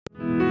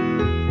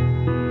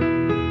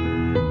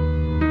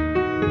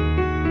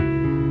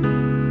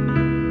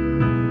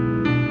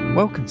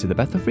Welcome to the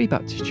Bethel Free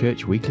Baptist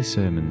Church weekly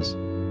sermons.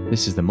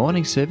 This is the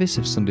morning service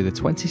of Sunday the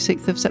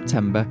 26th of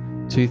September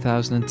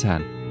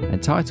 2010,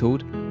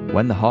 entitled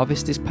When the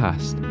Harvest is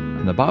Past,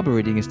 and the Bible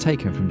reading is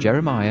taken from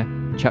Jeremiah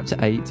chapter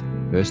 8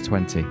 verse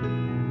 20.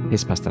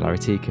 Here's Pastor Larry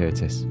T.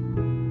 Curtis.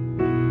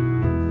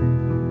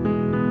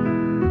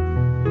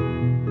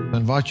 I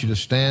invite you to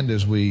stand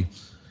as we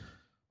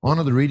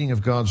honor the reading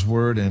of God's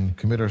Word and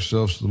commit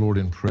ourselves to the Lord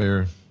in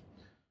prayer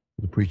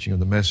for the preaching of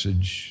the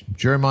message.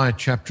 Jeremiah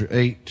chapter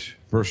 8,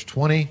 verse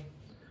 20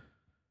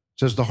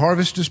 says, "The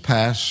harvest is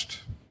past,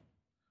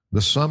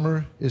 the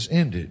summer is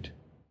ended,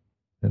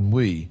 and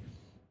we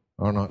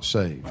are not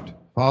saved."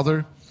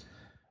 Father,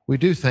 we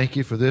do thank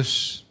you for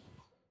this,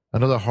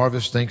 another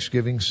Harvest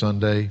Thanksgiving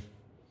Sunday,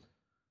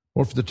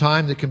 or for the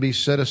time that can be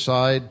set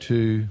aside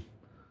to,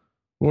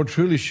 Lord,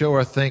 truly show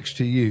our thanks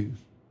to you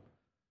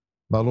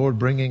by, Lord,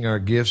 bringing our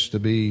gifts to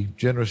be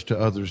generous to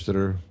others that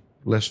are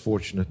less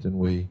fortunate than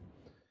we.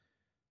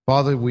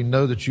 Father, we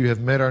know that you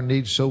have met our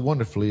needs so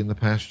wonderfully in the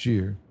past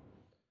year.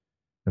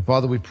 And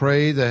Father, we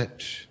pray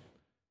that,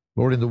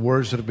 Lord, in the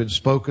words that have been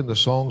spoken, the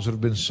songs that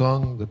have been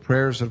sung, the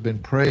prayers that have been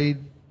prayed,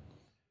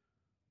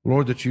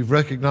 Lord, that you've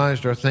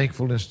recognized our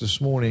thankfulness this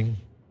morning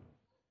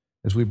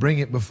as we bring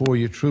it before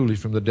you truly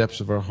from the depths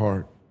of our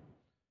heart.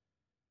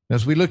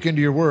 As we look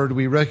into your word,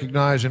 we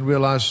recognize and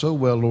realize so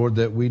well, Lord,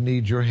 that we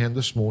need your hand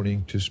this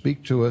morning to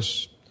speak to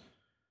us,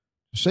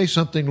 to say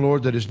something,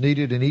 Lord, that is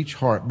needed in each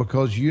heart,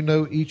 because you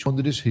know each one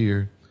that is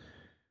here.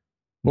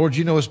 Lord,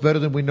 you know us better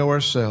than we know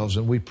ourselves,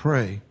 and we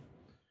pray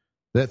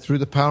that through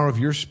the power of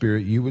your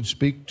Spirit, you would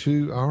speak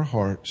to our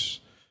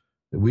hearts,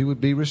 that we would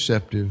be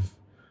receptive,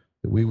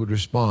 that we would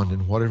respond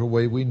in whatever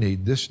way we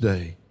need this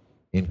day.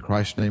 In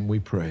Christ's name we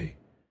pray.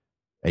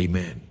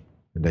 Amen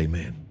and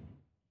amen.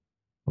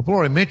 Well, I've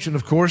already mentioned,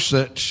 of course,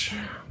 that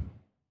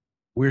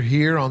we're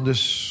here on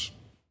this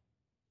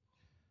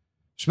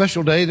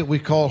special day that we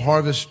call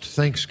Harvest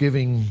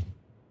Thanksgiving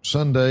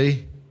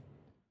Sunday.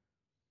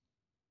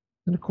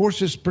 And of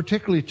course, it's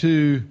particularly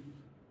to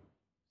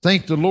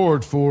thank the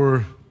Lord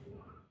for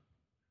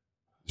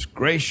His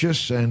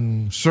gracious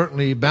and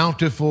certainly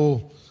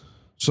bountiful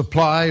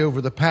supply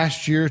over the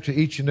past year to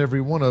each and every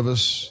one of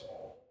us.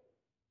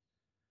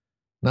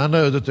 And I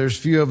know that there's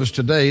few of us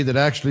today that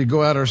actually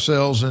go out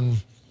ourselves and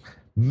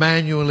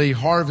manually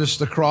harvest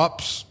the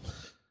crops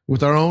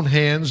with our own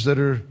hands that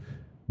are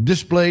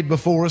displayed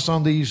before us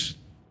on these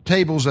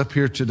tables up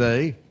here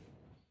today.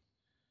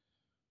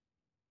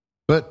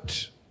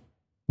 But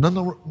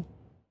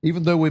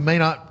even though we may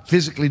not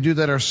physically do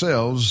that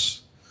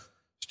ourselves,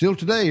 still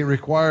today it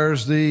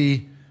requires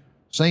the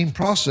same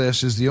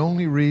process. Is the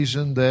only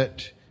reason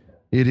that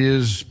it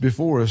is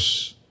before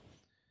us.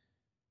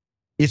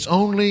 It's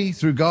only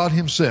through God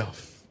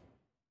Himself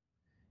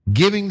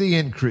giving the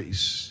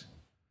increase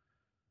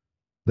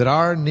that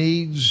our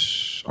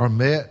needs are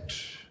met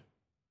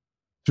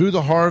through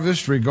the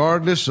harvest,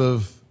 regardless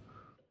of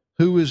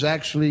who is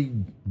actually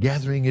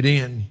gathering it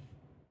in.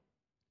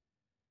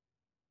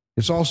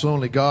 It's also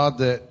only God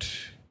that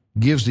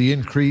gives the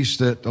increase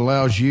that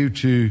allows you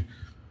to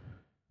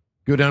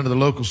go down to the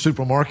local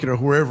supermarket or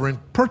wherever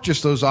and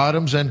purchase those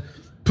items and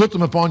put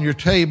them upon your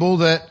table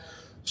that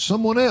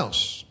someone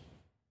else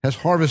has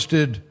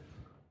harvested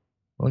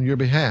on your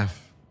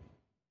behalf.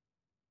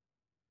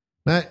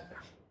 Now,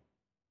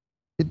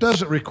 it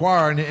doesn't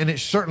require, and it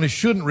certainly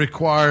shouldn't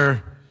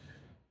require,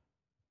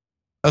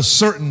 a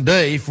certain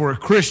day for a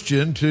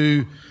Christian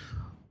to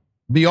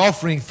be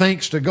offering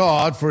thanks to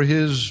God for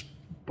His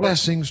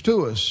blessings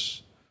to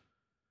us.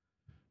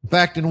 In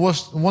fact, in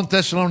 1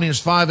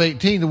 Thessalonians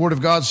 5:18, the Word of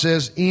God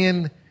says,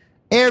 "In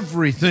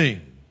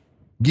everything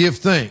give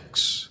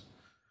thanks,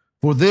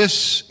 for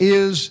this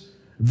is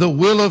the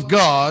will of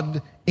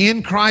God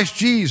in Christ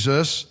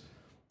Jesus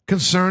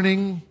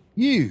concerning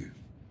you."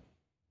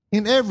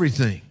 In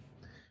everything.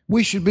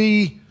 We should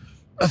be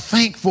a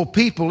thankful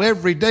people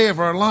every day of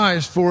our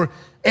lives for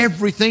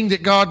everything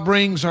that God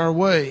brings our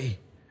way.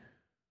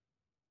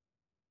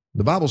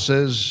 The Bible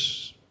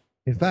says,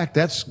 in fact,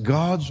 that's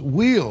God's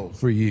will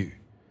for you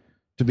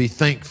to be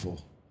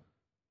thankful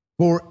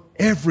for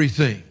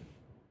everything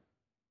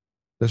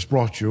that's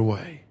brought your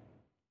way.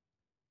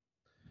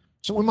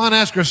 So we might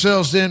ask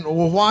ourselves then,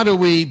 well, why do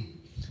we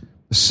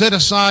set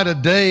aside a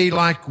day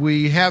like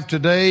we have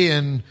today,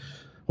 and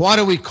why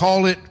do we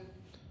call it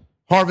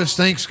Harvest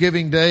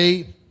Thanksgiving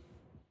Day?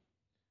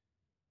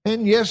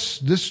 And yes,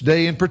 this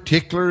day in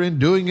particular, in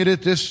doing it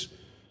at this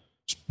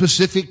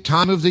specific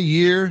time of the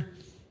year,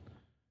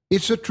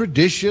 it's a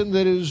tradition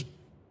that has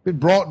been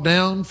brought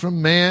down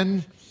from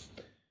man,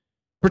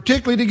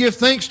 particularly to give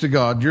thanks to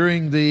God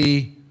during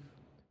the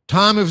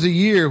time of the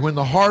year when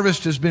the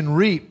harvest has been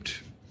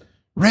reaped,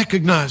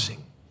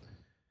 recognizing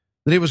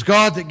that it was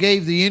God that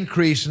gave the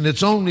increase, and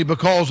it's only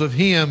because of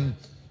Him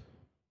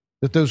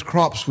that those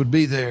crops would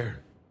be there.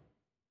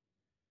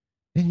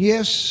 And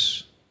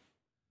yes,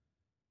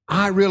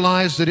 I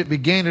realize that it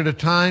began at a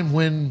time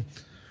when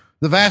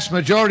the vast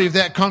majority of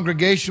that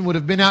congregation would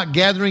have been out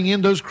gathering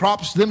in those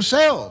crops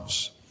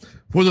themselves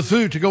for the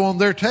food to go on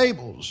their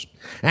tables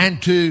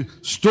and to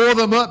store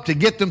them up to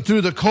get them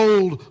through the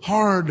cold,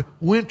 hard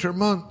winter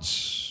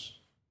months.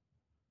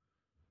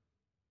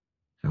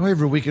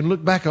 However, we can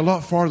look back a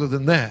lot farther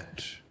than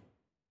that.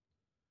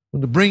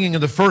 When the bringing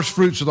of the first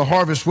fruits of the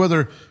harvest,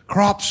 whether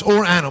crops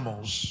or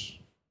animals,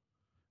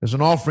 as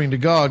an offering to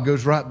God,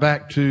 goes right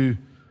back to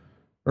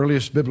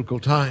earliest biblical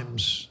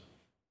times.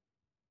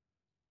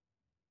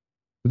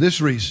 For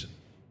this reason,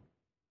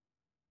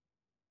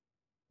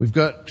 we've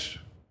got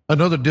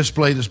another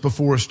display that's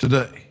before us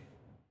today.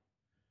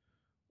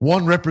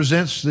 One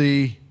represents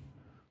the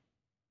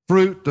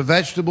fruit, the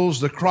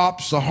vegetables, the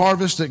crops, the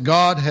harvest that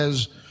God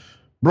has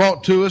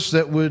brought to us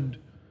that would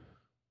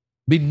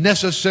be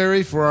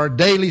necessary for our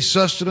daily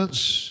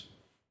sustenance,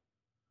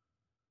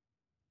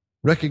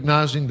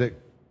 recognizing that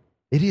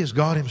it is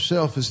God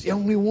Himself is the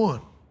only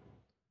one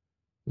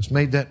that's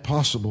made that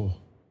possible.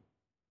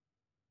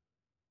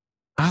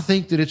 I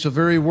think that it's a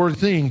very worthy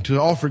thing to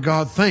offer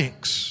God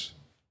thanks.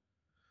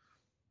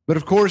 But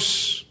of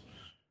course,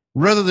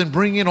 rather than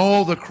bring in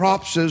all the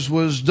crops as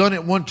was done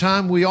at one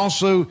time, we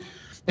also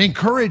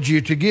encourage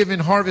you to give in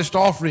harvest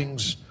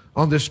offerings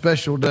on this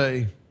special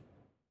day.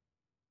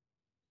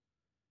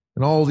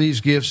 And all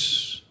these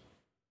gifts,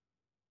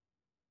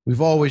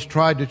 we've always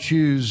tried to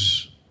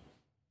choose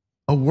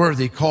a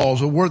worthy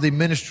cause, a worthy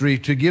ministry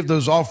to give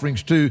those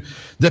offerings to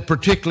that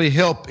particularly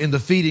help in the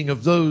feeding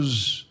of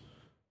those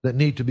that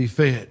need to be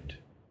fed.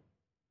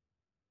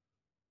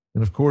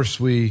 And of course,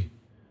 we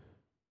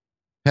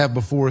have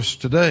before us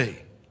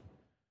today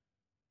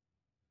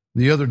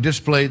the other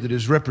display that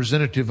is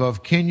representative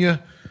of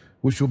Kenya,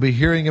 which we'll be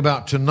hearing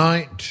about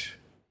tonight,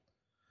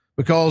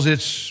 because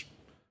it's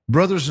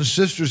brothers and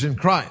sisters in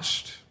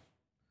Christ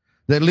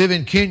that live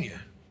in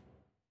Kenya,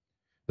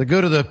 that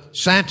go to the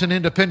Santon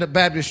Independent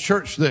Baptist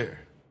Church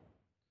there,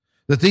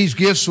 that these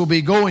gifts will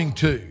be going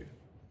to.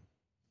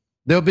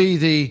 They'll be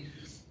the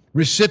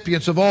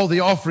recipients of all the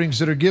offerings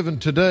that are given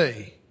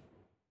today.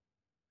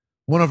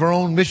 One of our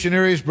own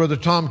missionaries, Brother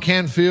Tom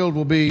Canfield,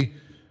 will be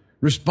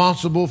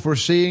responsible for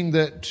seeing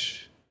that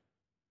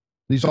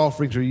these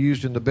offerings are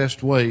used in the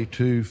best way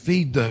to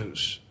feed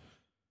those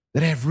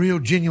that have real,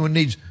 genuine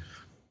needs.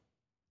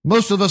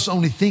 Most of us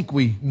only think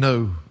we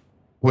know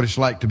what it's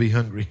like to be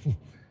hungry.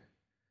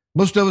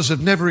 Most of us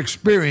have never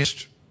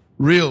experienced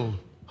real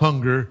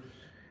hunger,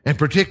 and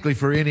particularly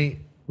for any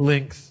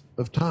length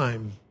of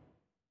time.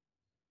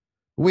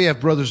 We have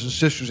brothers and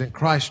sisters in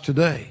Christ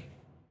today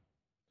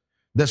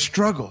that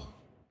struggle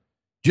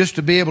just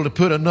to be able to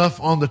put enough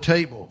on the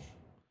table,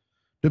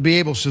 to be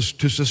able to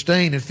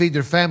sustain and feed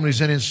their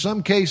families, and in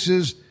some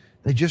cases,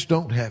 they just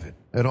don't have it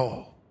at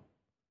all.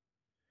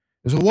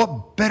 So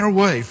what better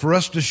way for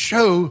us to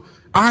show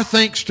our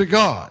thanks to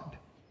God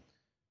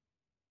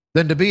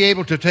than to be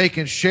able to take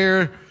and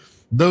share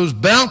those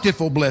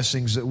bountiful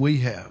blessings that we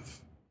have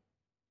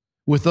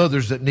with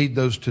others that need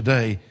those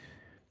today.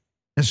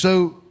 And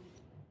so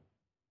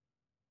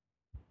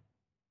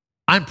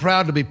I'm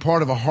proud to be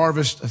part of a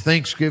Harvest of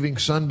Thanksgiving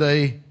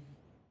Sunday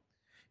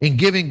in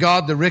giving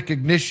God the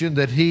recognition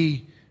that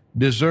He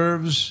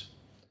deserves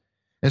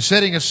and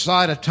setting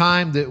aside a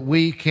time that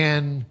we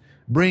can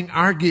bring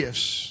our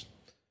gifts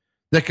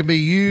that can be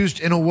used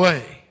in a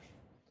way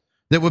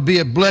that would be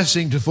a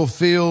blessing to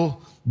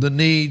fulfill the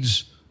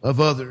needs of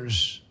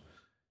others.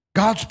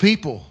 God's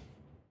people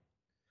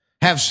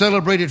have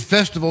celebrated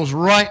festivals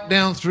right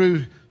down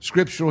through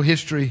scriptural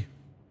history,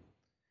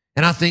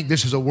 and I think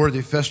this is a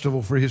worthy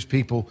festival for His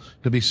people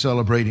to be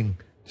celebrating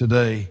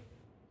today.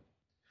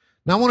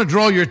 Now I want to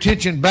draw your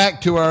attention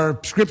back to our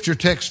scripture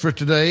text for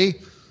today.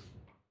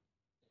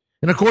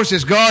 And of course,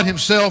 it's God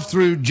Himself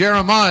through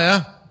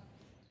Jeremiah,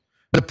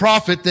 the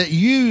prophet, that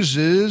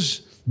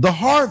uses the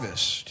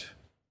harvest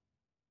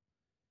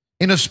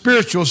in a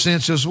spiritual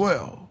sense as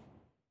well.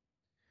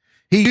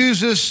 He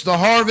uses the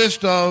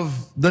harvest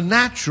of the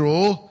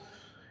natural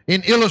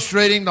in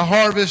illustrating the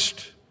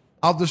harvest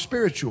of the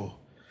spiritual.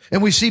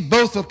 And we see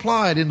both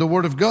applied in the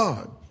Word of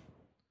God.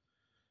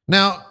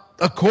 Now,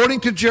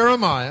 according to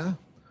Jeremiah,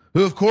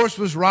 who of course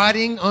was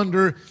writing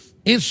under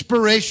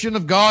inspiration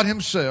of God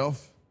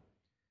Himself,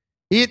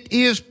 it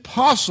is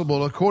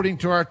possible, according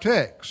to our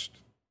text,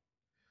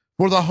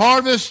 for the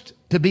harvest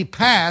to be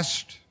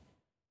past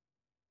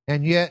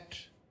and yet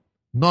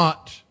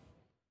not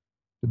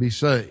to be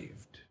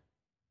saved.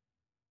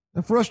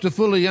 And for us to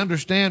fully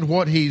understand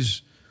what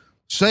he's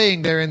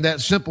saying there in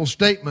that simple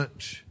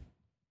statement,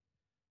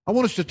 I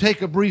want us to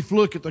take a brief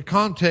look at the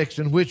context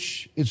in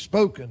which it's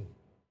spoken.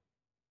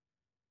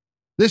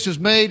 This is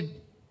made,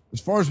 as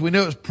far as we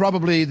know,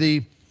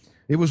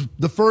 it was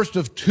the first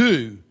of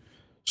two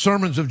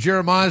sermons of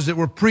Jeremiah's that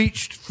were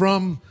preached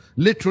from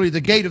literally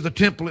the gate of the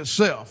temple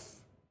itself.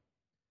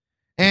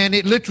 And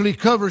it literally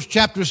covers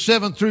chapters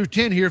 7 through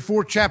 10 here,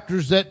 4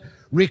 chapters that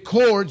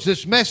records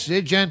this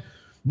message. And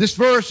this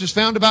verse is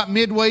found about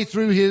midway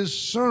through his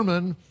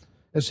sermon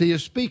as he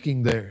is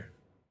speaking there.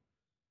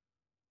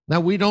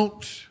 Now we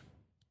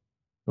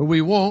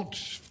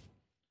won't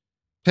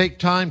take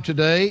time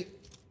today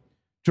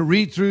to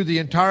read through the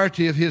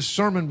entirety of his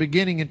sermon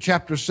beginning in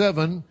chapter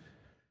 7,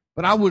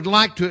 But I would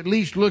like to at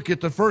least look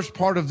at the first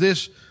part of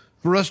this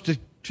for us to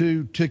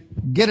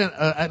get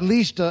at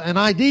least an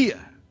idea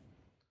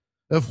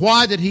of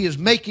why that he is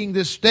making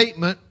this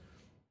statement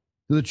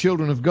to the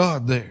children of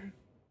God there.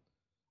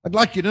 I'd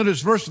like you to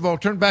notice, first of all,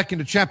 turn back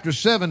into chapter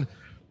 7.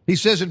 He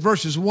says in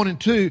verses 1 and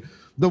 2,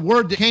 the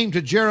word that came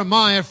to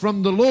Jeremiah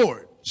from the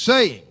Lord,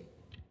 saying,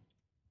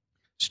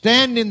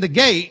 stand in the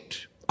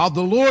gate of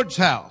the Lord's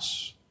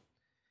house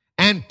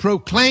and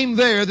proclaim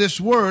there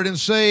this word and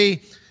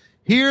say,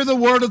 hear the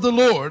word of the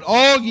Lord,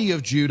 all ye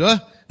of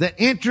Judah that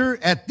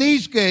enter at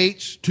these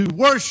gates to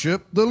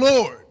worship the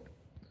Lord.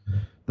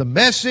 The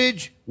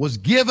message was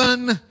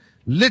given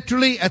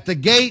literally at the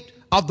gate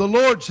of the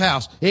Lord's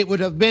house. It would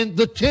have been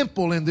the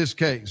temple in this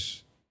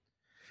case.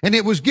 And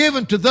it was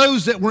given to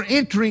those that were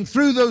entering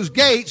through those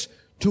gates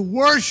to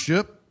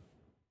worship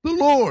the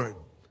Lord,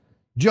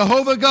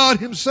 Jehovah God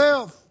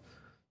himself.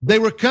 They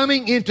were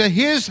coming into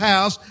his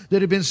house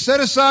that had been set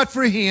aside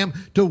for him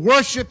to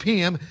worship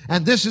him,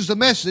 and this is the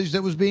message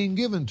that was being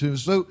given to them.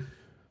 So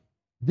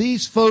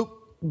these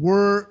folk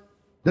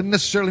doesn't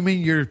necessarily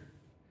mean you're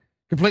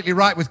completely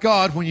right with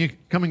God when you're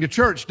coming to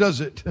church,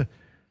 does it?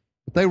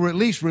 But they were at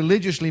least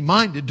religiously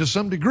minded to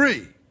some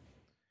degree.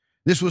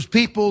 This was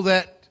people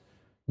that,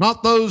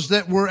 not those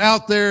that were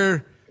out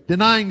there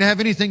denying to have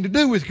anything to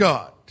do with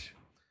God,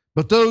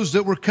 but those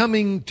that were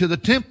coming to the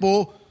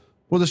temple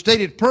for the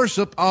stated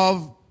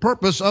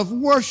purpose of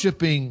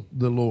worshiping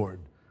the Lord.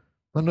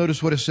 Now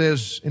notice what it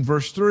says in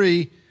verse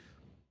 3.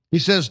 He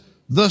says,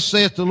 thus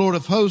saith the Lord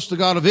of hosts, the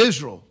God of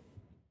Israel,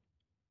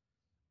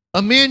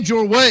 amend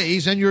your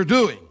ways and your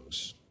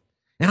doings,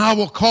 and I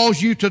will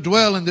cause you to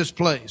dwell in this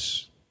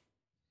place.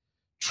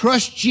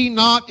 Trust ye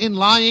not in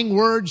lying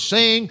words,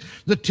 saying,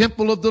 the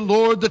temple of the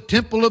Lord, the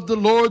temple of the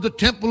Lord, the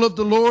temple of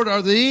the Lord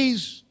are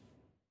these.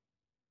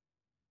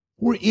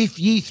 For if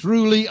ye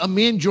truly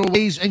amend your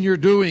ways and your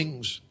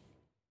doings,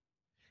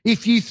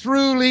 if ye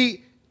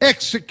truly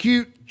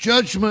execute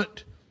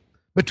judgment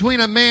between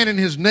a man and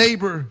his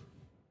neighbor,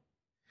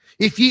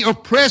 if ye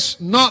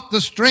oppress not the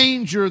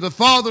stranger, the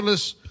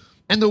fatherless,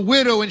 and the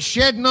widow, and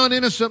shed none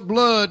innocent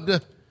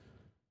blood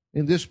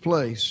in this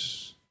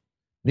place,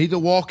 neither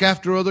walk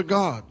after other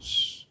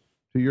gods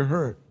to your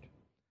hurt,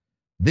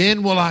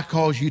 then will I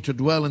cause you to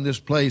dwell in this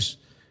place,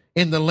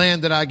 in the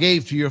land that I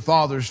gave to your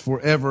fathers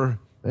forever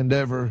and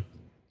ever.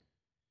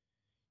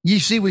 You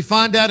see, we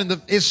find out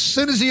as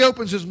soon as he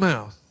opens his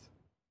mouth,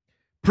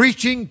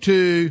 preaching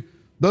to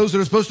those that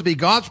are supposed to be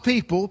God's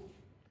people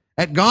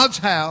at God's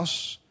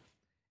house,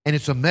 and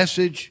it's a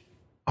message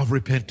of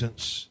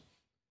repentance.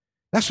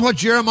 That's what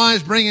Jeremiah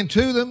is bringing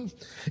to them.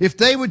 If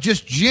they would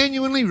just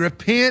genuinely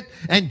repent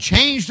and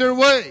change their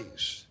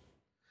ways,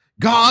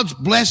 God's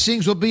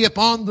blessings will be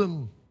upon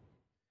them.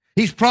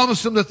 He's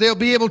promised them that they'll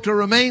be able to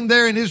remain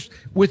there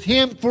with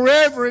him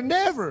forever and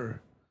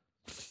ever.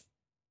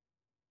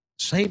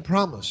 Same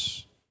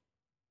promise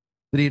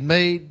that he had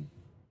made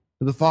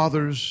to the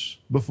fathers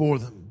before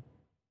them.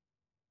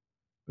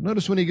 But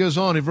notice when he goes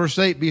on in verse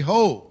 8,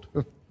 behold,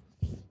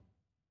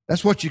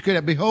 that's what you could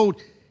have.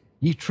 Behold,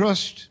 ye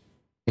trust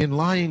in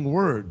lying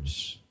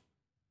words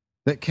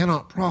that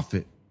cannot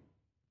profit.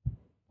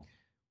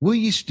 Will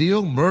ye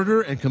steal,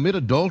 murder, and commit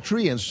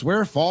adultery, and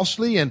swear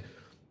falsely, and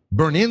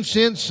burn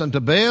incense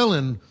unto Baal,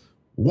 and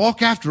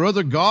walk after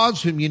other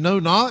gods whom ye know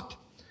not,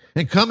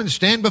 and come and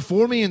stand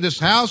before me in this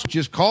house which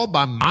is called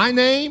by my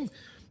name,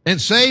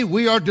 and say,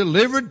 we are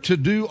delivered to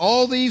do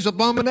all these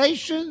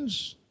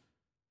abominations?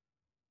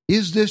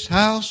 Is this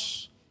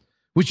house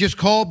which is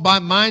called by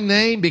my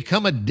name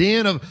become a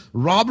den of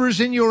robbers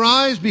in your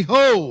eyes?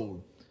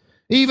 Behold,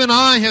 even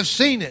I have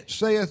seen it,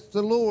 saith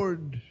the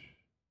Lord.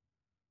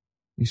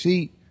 You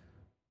see,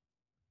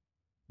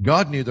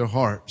 God knew their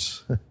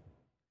hearts,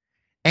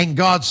 and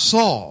God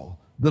saw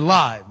the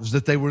lives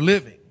that they were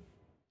living.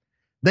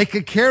 They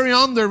could carry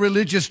on their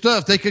religious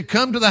stuff. They could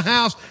come to the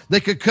house. They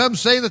could come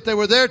saying that they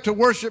were there to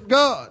worship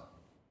God.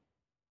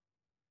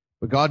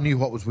 But God knew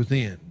what was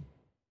within.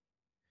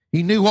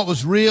 He knew what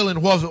was real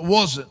and what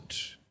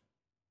wasn't.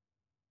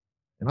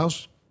 And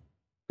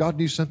God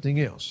knew something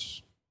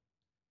else.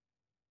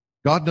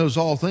 God knows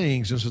all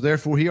things, and so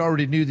therefore he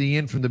already knew the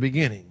end from the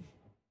beginning.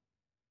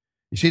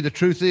 You see, the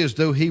truth is,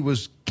 though he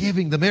was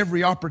giving them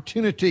every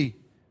opportunity,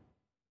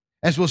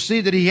 as we'll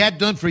see that he had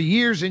done for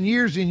years and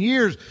years and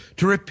years,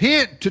 to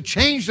repent, to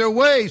change their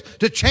ways,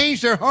 to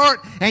change their heart,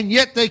 and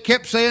yet they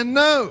kept saying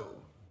no.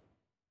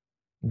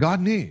 God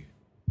knew.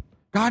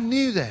 God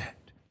knew that.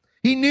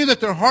 He knew that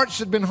their hearts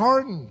had been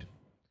hardened.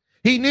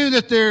 He knew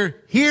that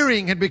their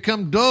hearing had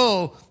become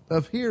dull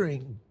of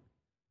hearing.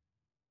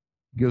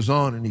 He goes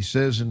on and he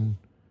says in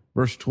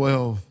verse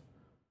 12,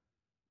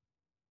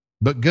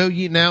 but go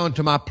ye now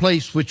into my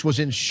place which was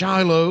in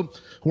Shiloh,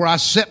 where I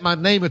set my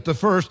name at the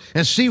first,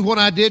 and see what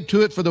I did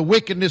to it for the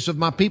wickedness of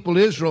my people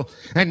Israel.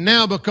 And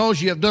now because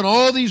ye have done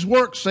all these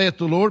works, saith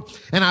the Lord,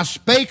 and I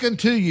spake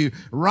unto you,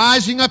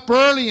 rising up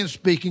early and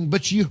speaking,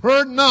 but ye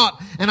heard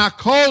not, and I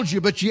called you,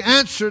 but ye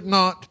answered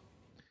not.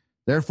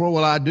 Therefore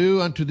will I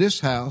do unto this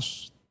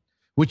house,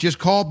 which is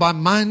called by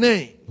my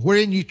name,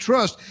 wherein ye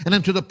trust, and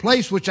unto the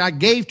place which I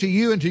gave to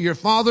you and to your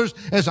fathers,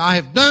 as I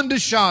have done to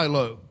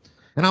Shiloh.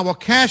 And I will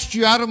cast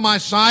you out of my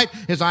sight,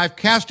 as I have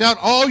cast out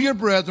all your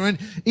brethren,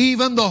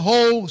 even the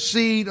whole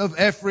seed of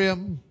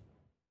Ephraim.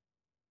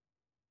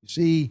 You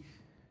see,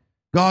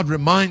 God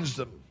reminds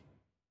them.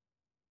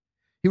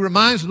 He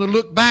reminds them to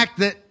look back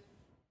that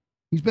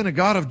He's been a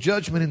God of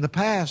judgment in the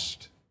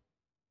past.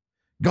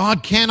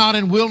 God cannot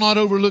and will not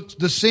overlook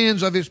the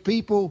sins of His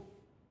people.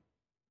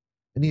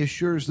 And He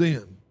assures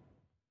them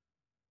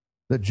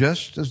that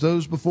just as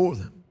those before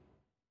them,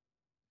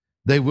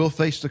 they will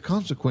face the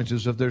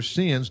consequences of their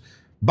sins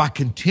by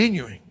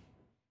continuing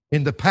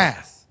in the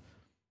path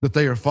that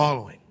they are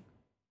following.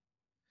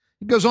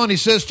 He goes on, he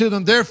says to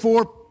them,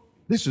 therefore,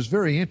 this is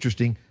very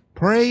interesting,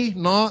 pray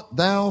not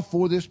thou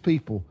for this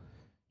people.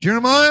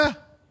 Jeremiah,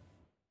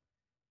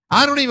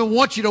 I don't even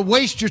want you to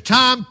waste your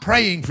time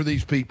praying for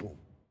these people.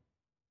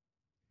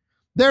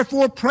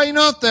 Therefore, pray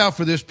not thou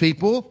for this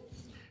people,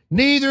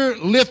 neither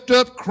lift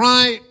up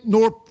cry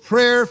nor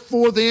prayer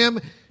for them,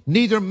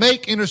 neither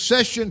make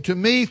intercession to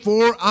me,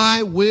 for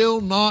I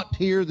will not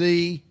hear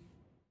thee.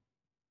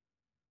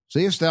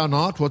 Seest thou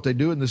not what they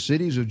do in the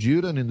cities of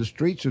Judah and in the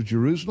streets of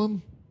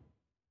Jerusalem?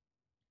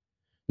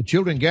 The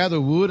children gather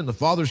wood, and the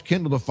fathers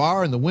kindle the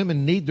fire, and the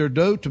women knead their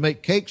dough to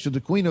make cakes to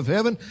the Queen of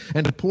Heaven,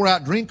 and to pour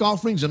out drink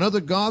offerings and other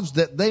gods,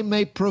 that they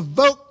may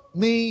provoke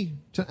me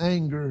to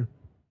anger.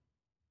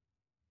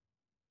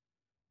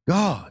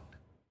 God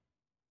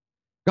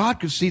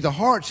could see the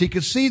hearts. He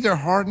could see their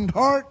hardened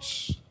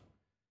hearts.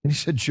 And He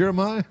said,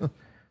 Jeremiah,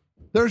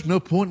 there's no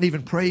point in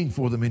even praying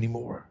for them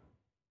anymore.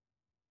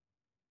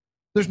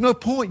 There's no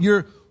point.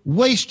 You're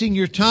wasting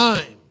your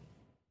time.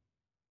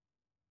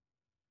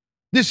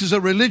 This is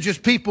a religious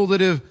people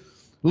that have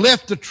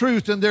left the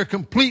truth, and they're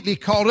completely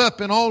caught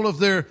up in all of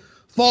their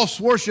false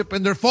worship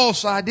and their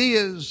false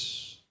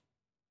ideas.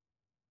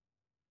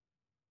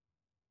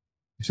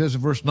 He says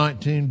in verse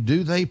 19,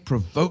 do they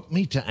provoke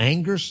me to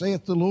anger,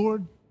 saith the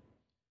Lord?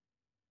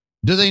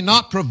 Do they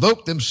not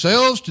provoke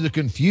themselves to the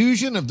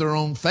confusion of their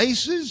own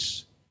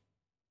faces?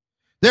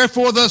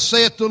 Therefore thus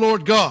saith the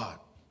Lord God,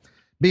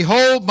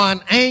 behold, mine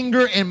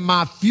anger and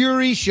my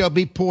fury shall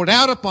be poured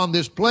out upon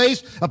this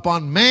place,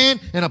 upon man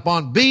and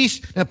upon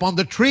beast, and upon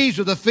the trees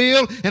of the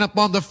field, and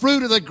upon the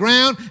fruit of the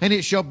ground, and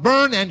it shall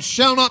burn and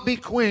shall not be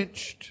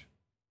quenched.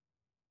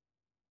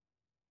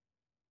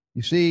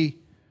 You see,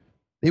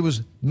 it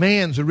was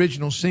man's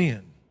original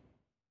sin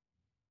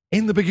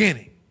in the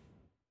beginning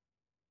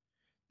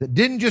that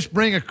didn't just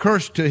bring a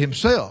curse to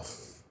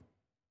himself,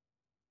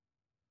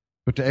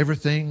 but to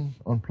everything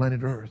on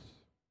planet Earth.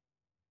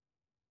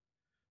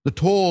 The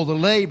toil, the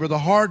labor, the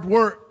hard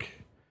work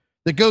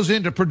that goes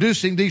into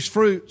producing these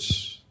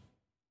fruits.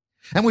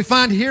 And we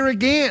find here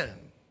again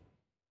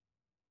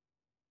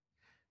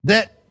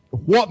that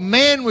what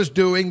man was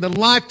doing, the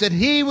life that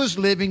he was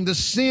living, the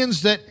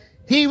sins that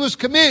he was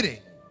committing,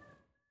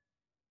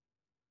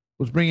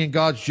 was bringing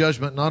God's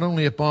judgment not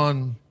only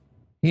upon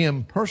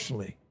him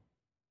personally,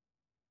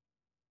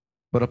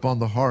 but upon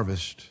the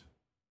harvest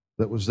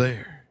that was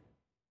there.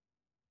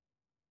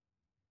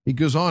 He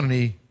goes on and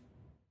he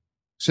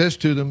says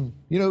to them,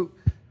 you know,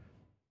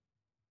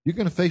 you're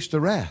going to face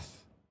the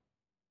wrath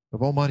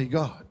of Almighty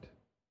God.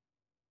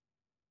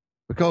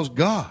 Because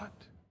God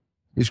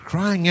is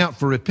crying out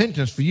for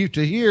repentance, for you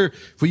to hear,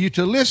 for you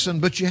to listen,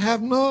 but you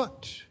have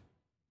not.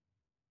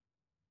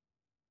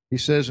 He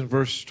says in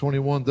verse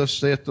 21, thus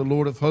saith the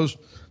Lord of hosts,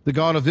 the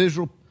God of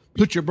Israel,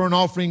 put your burnt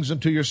offerings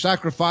unto your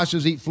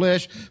sacrifices, eat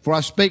flesh, for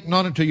I spake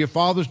not unto your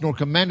fathers, nor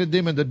commanded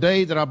them in the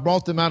day that I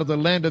brought them out of the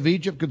land of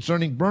Egypt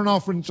concerning burnt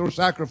offerings or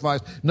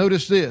sacrifice.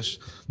 Notice this,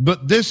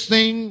 but this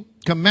thing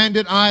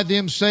commanded I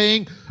them,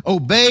 saying,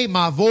 obey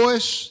my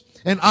voice,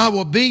 and I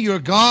will be your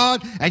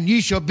God, and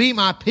ye shall be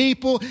my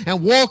people,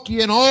 and walk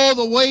ye in all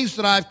the ways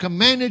that I have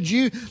commanded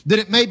you, that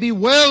it may be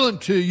well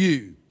unto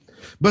you.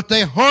 But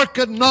they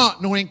hearkened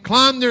not, nor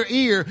inclined their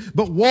ear,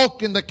 but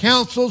walked in the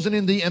counsels and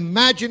in the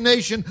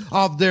imagination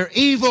of their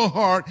evil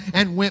heart,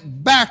 and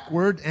went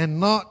backward and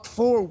not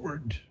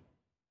forward.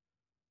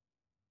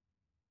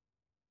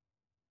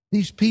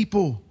 These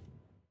people,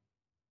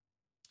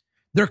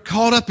 they're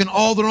caught up in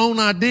all their own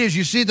ideas.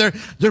 You see,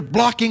 they're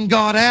blocking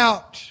God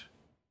out.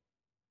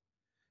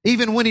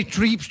 Even when He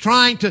keeps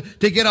trying to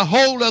get a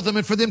hold of them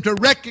and for them to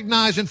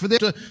recognize and for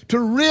them to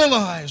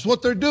realize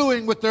what they're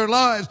doing with their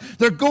lives.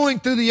 They're going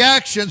through the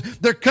actions.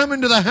 They're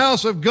coming to the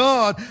house of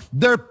God.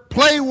 They're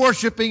play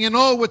worshiping and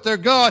all with their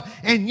God.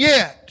 And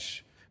yet,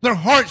 their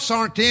hearts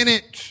aren't in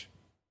it.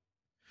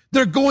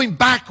 They're going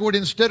backward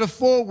instead of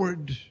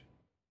forward.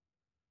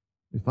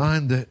 We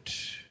find that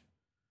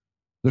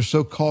they're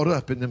so caught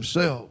up in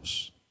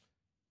themselves.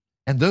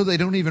 And though they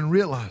don't even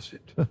realize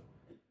it,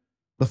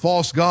 the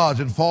false gods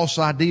and false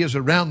ideas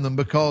around them,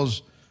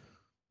 because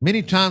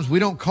many times we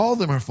don't call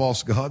them our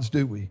false gods,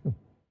 do we?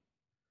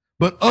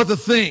 But other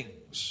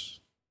things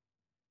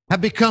have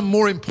become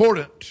more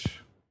important.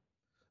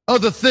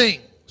 Other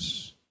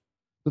things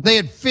that they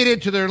had fit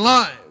into their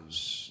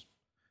lives,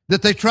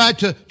 that they tried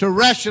to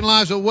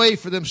rationalize away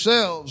for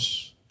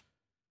themselves.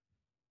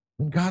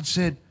 When God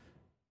said,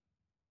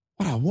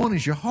 what I want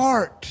is your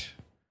heart.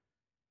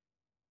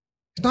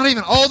 It's not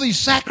even all these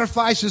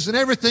sacrifices and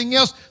everything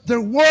else.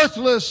 They're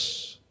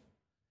worthless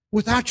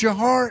without your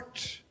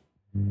heart.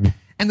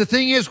 And the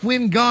thing is,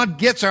 when God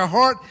gets our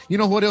heart, you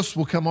know what else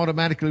will come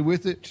automatically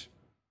with it?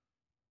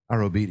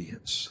 Our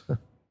obedience.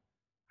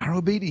 Our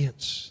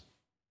obedience.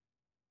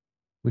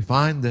 We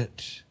find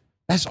that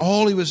that's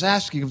all He was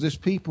asking of this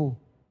people.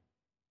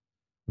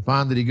 We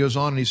find that He goes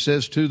on and He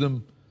says to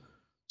them,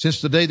 since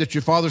the day that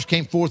your fathers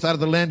came forth out of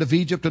the land of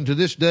Egypt unto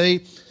this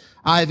day,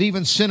 I have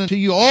even sent unto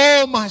you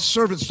all my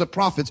servants the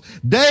prophets,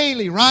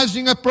 daily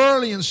rising up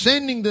early and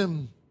sending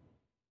them.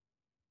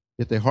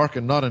 Yet they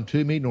hearkened not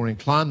unto me, nor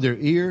inclined their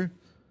ear,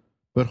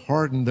 but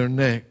hardened their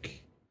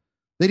neck.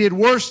 They did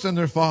worse than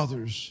their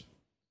fathers.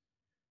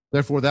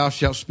 Therefore thou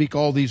shalt speak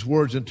all these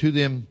words unto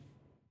them,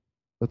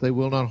 but they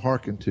will not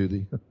hearken to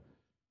thee.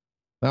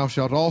 Thou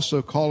shalt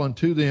also call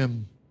unto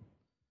them,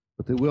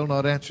 but they will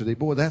not answer thee.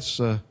 Boy,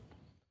 that's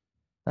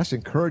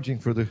encouraging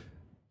for the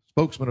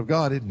spokesman of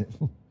God, isn't it?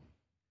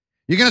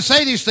 You're going to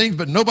say these things,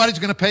 but nobody's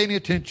going to pay any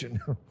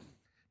attention.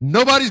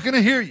 Nobody's going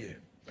to hear you.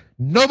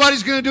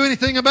 Nobody's going to do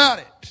anything about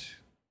it.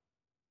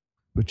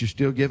 But you're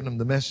still giving them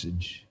the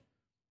message.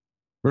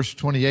 Verse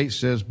 28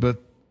 says,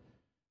 but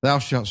thou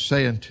shalt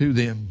say unto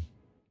them,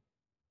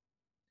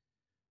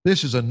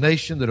 this is a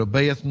nation that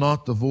obeyeth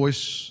not the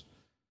voice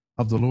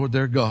of the Lord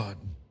their God,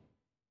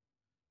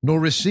 nor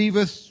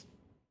receiveth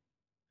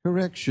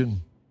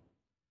correction.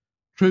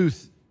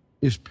 Truth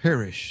is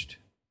perished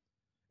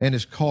and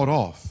is cut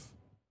off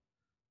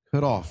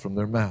from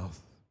their mouth.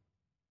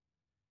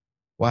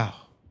 Wow.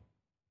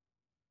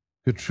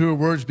 Could truer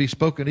words be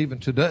spoken even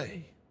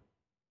today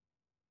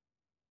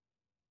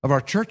of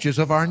our churches,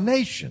 of our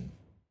nation?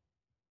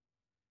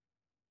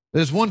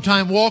 There's one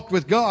time walked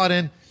with God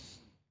and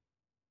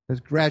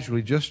has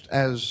gradually, just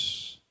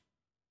as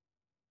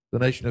the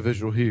nation of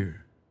Israel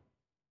here,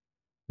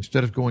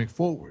 instead of going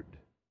forward,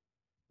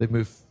 they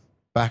move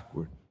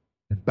backward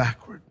and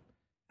backward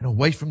and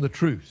away from the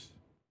truth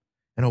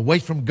and away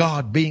from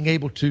God being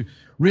able to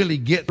really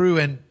get through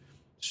and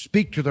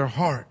speak to their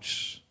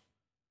hearts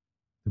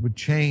that would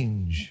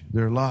change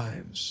their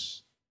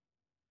lives.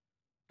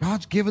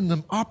 God's given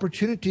them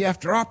opportunity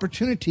after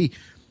opportunity.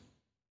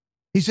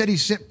 He said He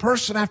sent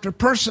person after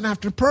person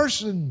after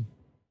person.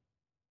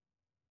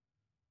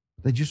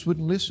 They just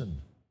wouldn't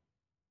listen.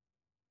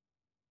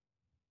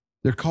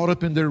 They're caught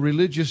up in their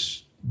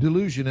religious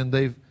delusion and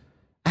they've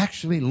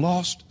actually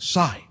lost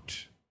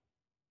sight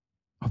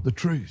of the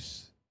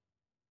truth.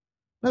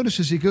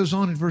 Notice as he goes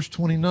on in verse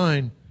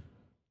 29,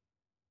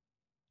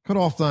 cut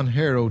off thine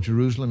hair, O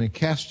Jerusalem, and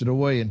cast it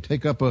away, and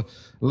take up a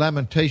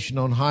lamentation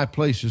on high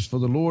places, for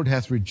the Lord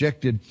hath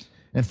rejected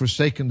and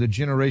forsaken the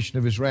generation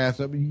of His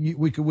wrath. I mean,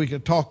 we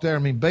could talk there. I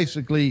mean,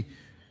 basically,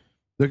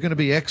 they're going to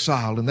be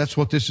exiled, and that's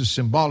what this is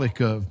symbolic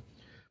of.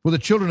 For the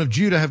children of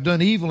Judah have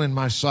done evil in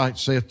my sight,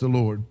 saith the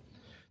Lord.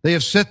 They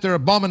have set their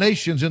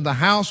abominations in the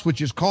house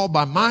which is called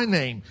by my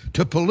name,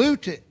 to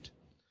pollute it.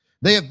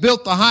 They have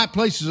built the high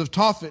places of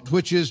Tophet,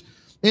 which is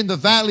in the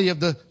valley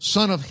of the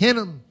son of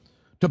Hinnom,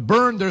 to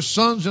burn their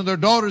sons and their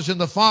daughters in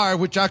the fire,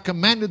 which I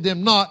commanded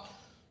them not,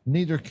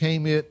 neither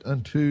came it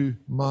unto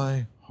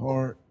my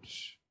heart.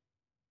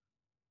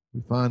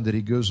 We find that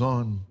he goes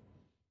on.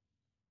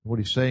 What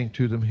he's saying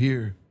to them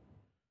here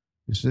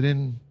is that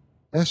in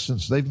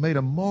essence, they've made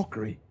a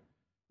mockery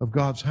of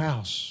God's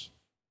house.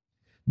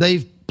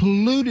 They've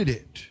polluted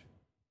it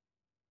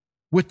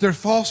with their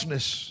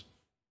falseness.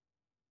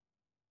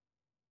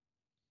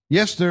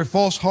 Yes, their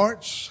false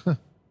hearts,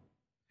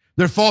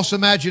 their false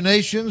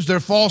imaginations, their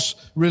false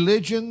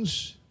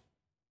religions.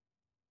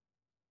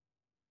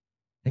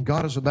 And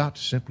God is about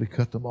to simply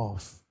cut them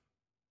off.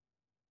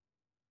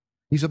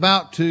 He's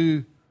about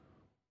to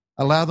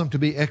allow them to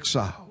be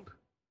exiled.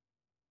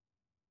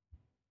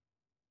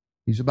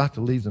 He's about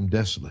to leave them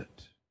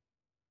desolate.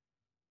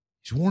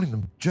 He's warning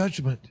them,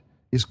 judgment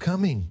is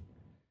coming.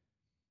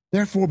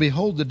 Therefore,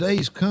 behold, the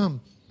days come,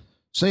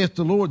 saith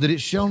the Lord, that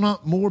it shall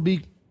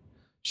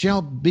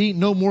be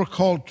no more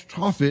called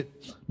Tophet,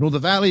 nor the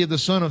valley of the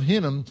son of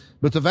Hinnom,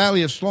 but the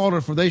valley of slaughter,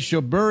 for they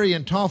shall bury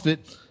in Tophet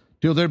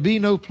till there be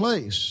no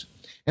place.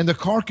 And the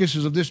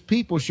carcasses of this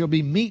people shall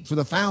be meat for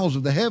the fowls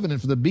of the heaven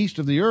and for the beasts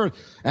of the earth,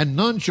 and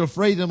none shall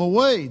fray them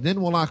away.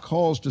 Then will I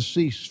cause to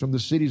cease from the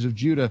cities of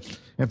Judah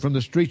and from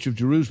the streets of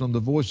Jerusalem the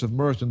voice of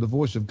mirth and the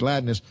voice of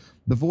gladness,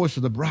 the voice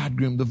of the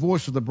bridegroom, the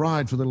voice of the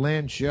bride, for the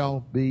land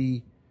shall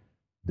be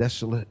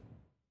desolate.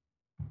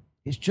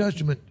 His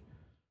judgment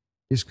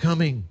is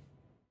coming.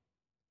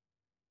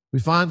 We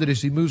find that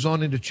as he moves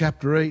on into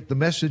chapter 8, the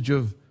message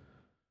of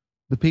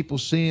the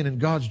people's sin and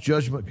God's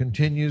judgment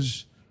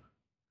continues.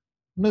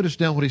 Notice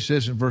down what he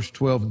says in verse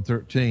 12 and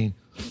 13.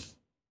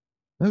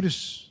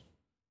 Notice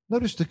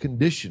the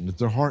condition that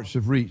their hearts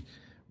have reached.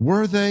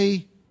 Were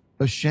they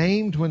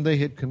ashamed when they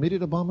had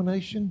committed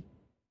abomination?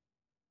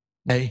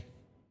 Nay,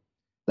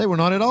 they were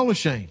not at all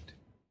ashamed.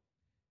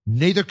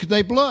 Neither could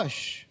they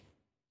blush.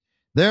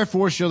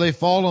 Therefore shall they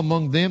fall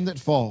among them that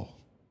fall.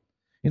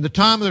 In the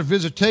time of their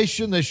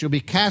visitation they shall be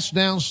cast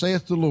down,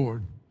 saith the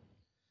Lord.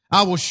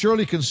 I will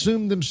surely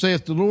consume them,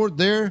 saith the Lord.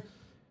 There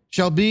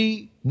shall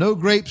be no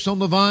grapes on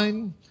the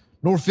vine,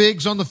 nor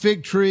figs on the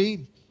fig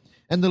tree,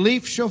 and the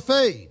leaf shall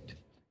fade.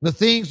 The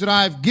things that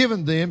I have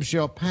given them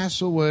shall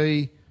pass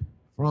away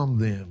from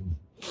them.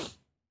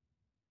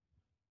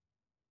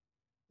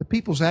 The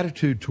people's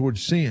attitude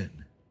towards sin.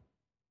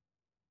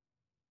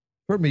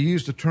 You've heard me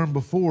use the term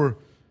before.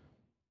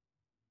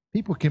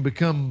 People can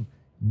become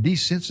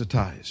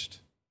desensitized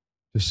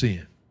to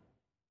sin.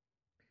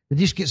 They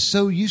just get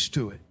so used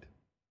to it.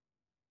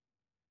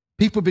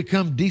 People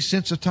become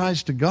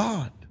desensitized to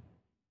God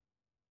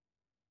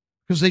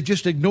because they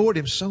just ignored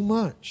Him so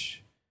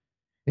much.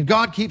 And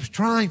God keeps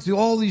trying through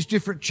all these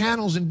different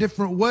channels in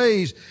different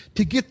ways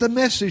to get the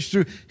message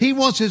through. He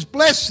wants His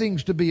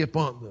blessings to be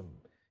upon them.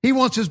 He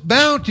wants His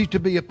bounty to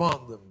be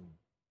upon them.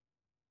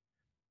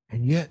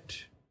 And yet,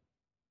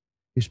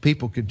 His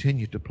people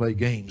continue to play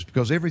games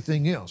because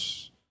everything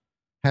else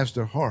has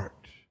their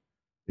heart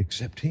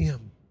except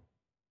Him.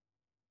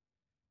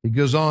 He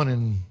goes on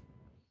and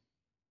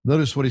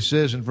notice what he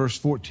says in verse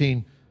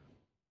 14.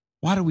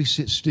 Why do we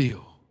sit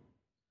still?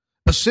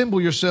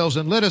 Assemble yourselves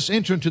and let us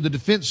enter into the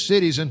defenced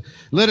cities, and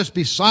let us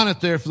be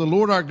silent there, for the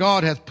Lord our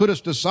God hath put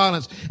us to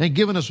silence and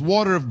given us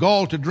water of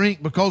gall to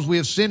drink, because we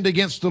have sinned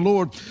against the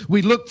Lord.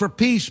 We looked for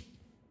peace,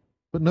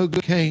 but no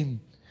good came.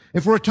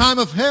 And for a time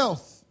of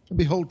health, and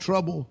behold,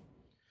 trouble.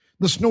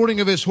 The snorting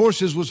of his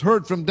horses was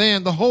heard from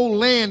Dan. The whole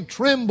land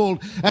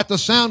trembled at the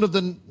sound of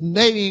the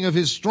neighing of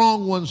his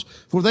strong ones.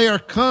 For they are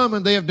come,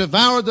 and they have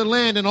devoured the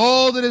land and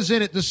all that is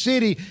in it, the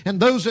city and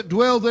those that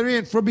dwell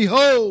therein. For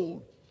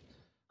behold,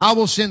 I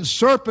will send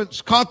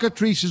serpents,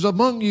 cockatrices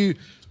among you,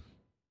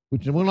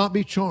 which will not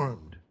be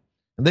charmed.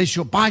 And they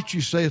shall bite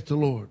you, saith the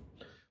Lord.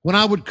 When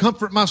I would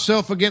comfort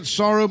myself against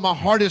sorrow, my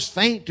heart is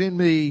faint in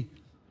me.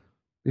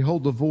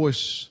 Behold, the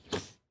voice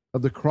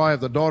of the cry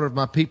of the daughter of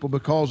my people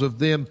because of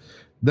them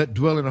that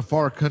dwell in a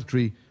far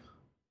country.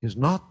 Is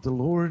not the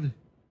Lord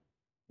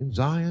in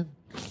Zion?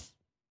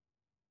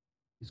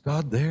 Is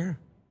God there?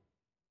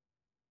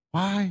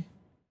 Why?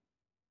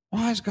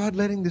 Why is God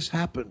letting this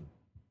happen?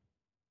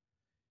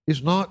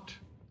 Is not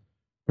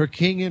her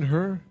king in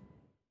her?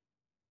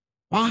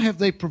 Why have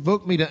they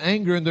provoked me to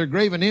anger in their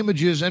graven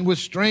images and with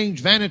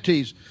strange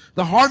vanities?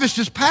 The harvest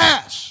is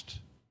past.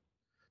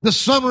 The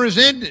summer is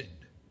ended.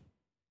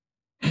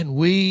 And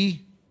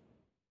we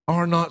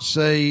are not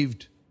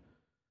saved.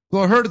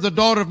 Though I heard of the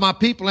daughter of my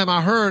people, am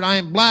I heard? I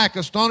am black.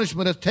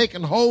 Astonishment hath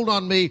taken hold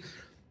on me.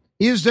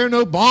 Is there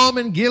no balm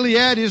in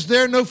Gilead? Is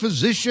there no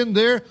physician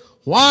there?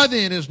 Why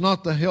then is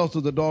not the health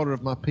of the daughter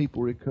of my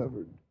people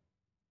recovered?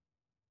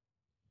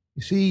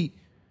 You see,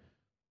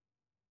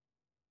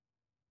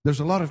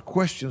 there's a lot of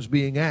questions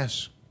being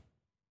asked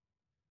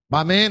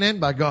by man and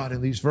by God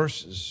in these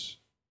verses.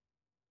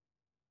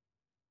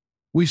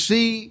 We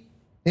see,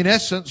 in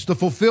essence, the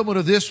fulfillment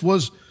of this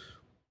was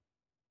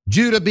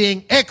Judah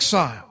being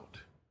exiled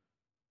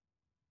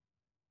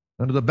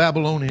under the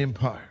Babylonian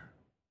Empire.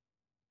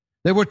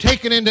 They were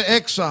taken into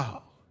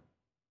exile.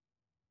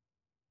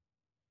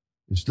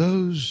 It's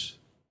those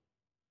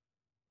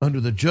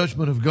under the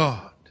judgment of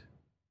God.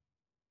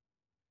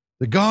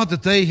 The God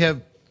that they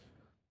have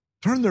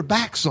turned their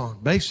backs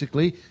on,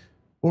 basically,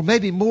 or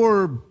maybe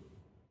more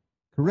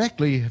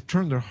correctly, have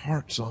turned their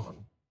hearts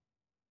on.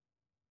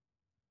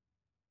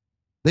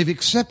 They've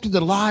accepted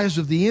the lies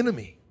of the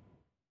enemy.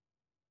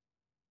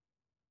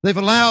 They've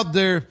allowed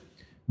their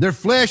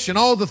flesh and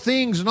all the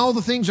things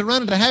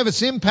around it to have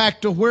its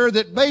impact to where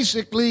that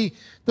basically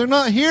they're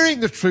not hearing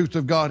the truth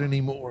of God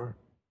anymore.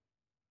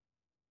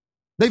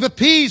 They've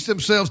appeased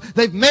themselves.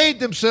 They've made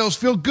themselves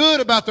feel good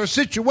about their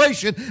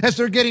situation as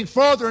they're getting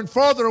farther and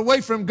farther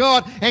away from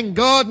God, and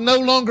God no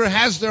longer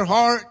has their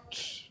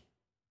heart.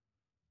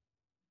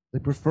 They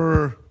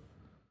prefer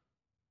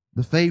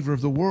the favor of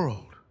the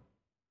world,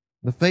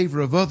 the favor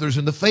of others,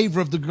 and the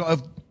favor of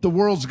the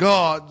world's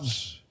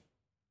gods.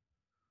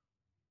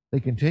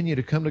 They continue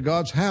to come to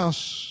God's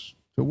house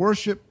to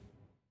worship,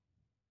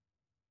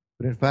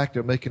 but in fact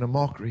they're making a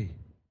mockery.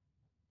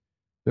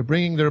 They're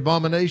bringing their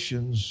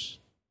abominations.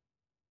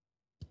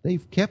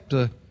 They've kept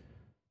a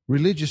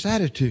religious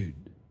attitude,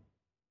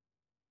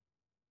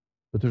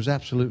 but there's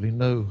absolutely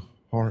no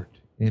heart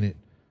in it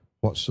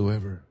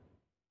whatsoever.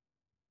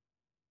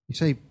 You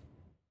say,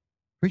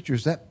 preacher,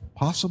 is that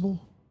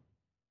possible?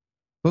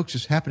 Folks,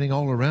 it's happening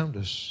all around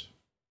us.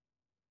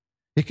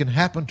 It can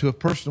happen to a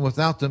person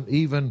without them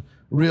even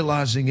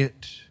realizing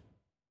it.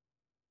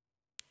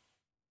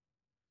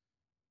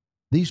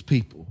 These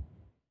people,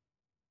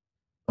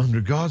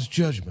 under God's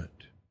judgment,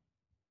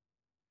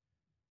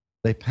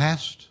 they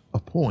passed a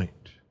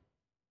point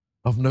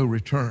of no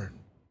return.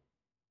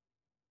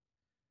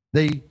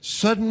 They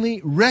suddenly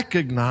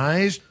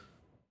recognized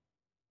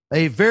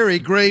a very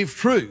grave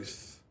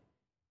truth.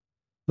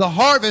 The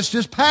harvest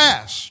is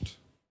past.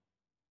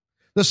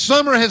 The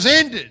summer has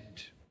ended.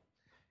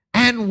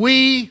 And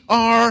we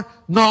are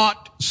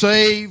not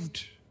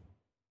saved.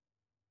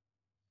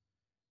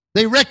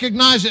 They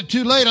recognize it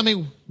too late.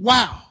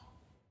 Wow.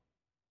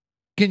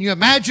 Can you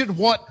imagine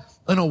what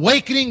an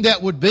awakening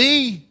that would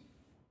be?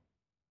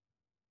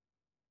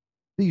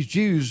 These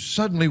Jews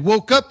suddenly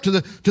woke up to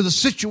the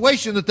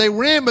situation that they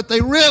were in, but they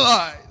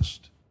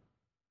realized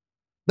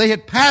they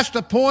had passed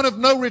a point of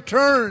no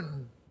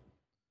return.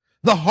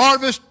 The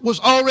harvest was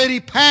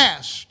already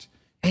past,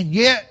 and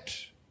yet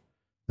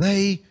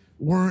they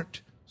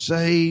weren't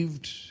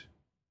saved.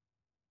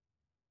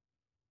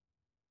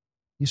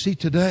 You see,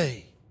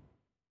 today,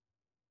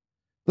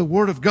 the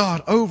Word of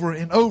God over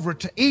and over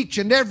to each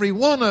and every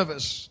one of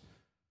us.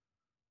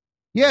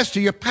 Yes,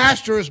 to your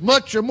pastor as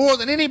much or more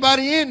than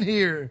anybody in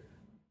here.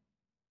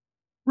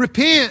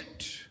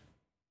 Repent.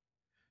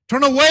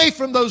 Turn away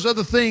from those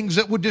other things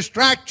that would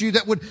distract you,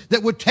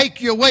 that would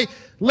take you away.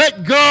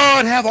 Let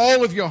God have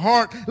all of your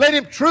heart. Let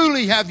Him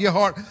truly have your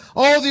heart.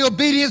 All the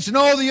obedience and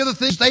all the other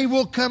things, they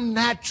will come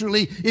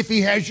naturally if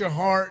He has your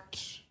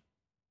heart.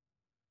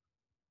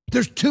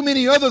 There's too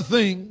many other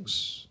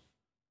things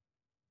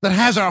that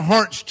has our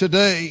hearts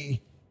today.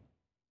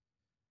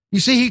 You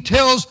see, He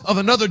tells of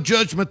another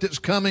judgment that's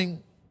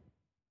coming.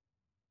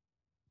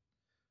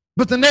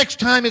 But the next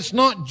time it's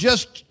not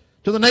just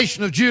to the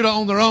nation of Judah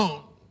on their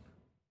own.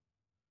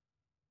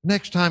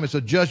 Next time it's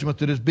a judgment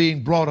that is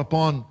being brought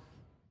upon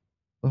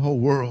the whole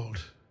world.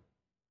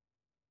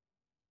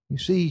 You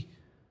see,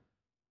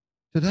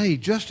 today,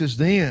 just as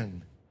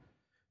then,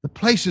 the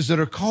places that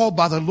are called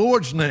by the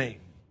Lord's name,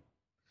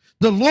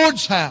 the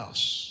Lord's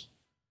house,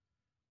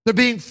 they're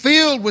being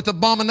filled with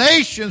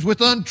abominations,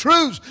 with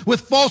untruths,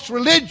 with false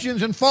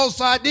religions and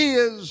false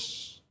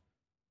ideas.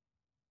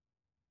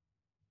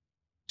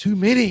 Too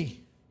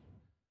many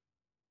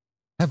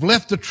have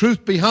left the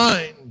truth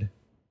behind.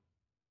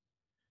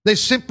 They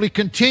simply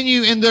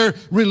continue in their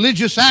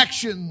religious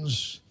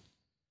actions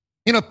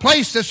in a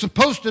place that's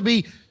supposed to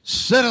be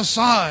set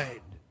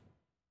aside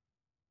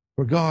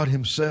for God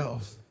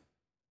Himself.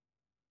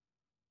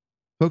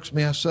 Folks,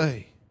 may I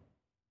say,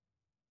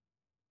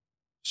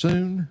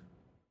 soon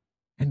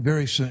and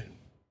very soon,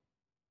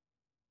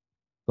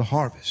 the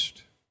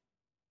harvest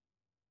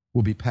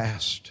will be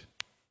past.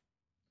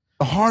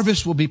 The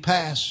harvest will be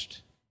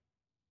past.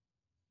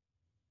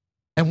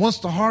 And once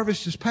the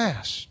harvest is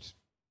past,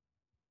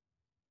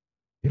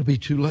 it'll be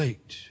too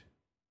late.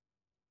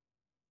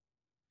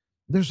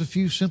 There's a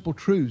few simple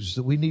truths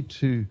that we need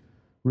to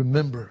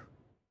remember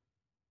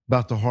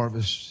about the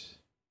harvest.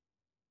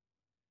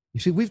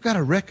 You see, we've got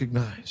to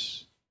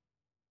recognize,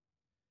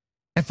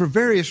 and for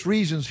various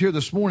reasons here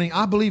this morning,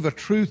 I believe a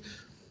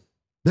truth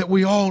that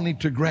we all need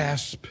to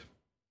grasp.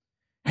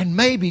 And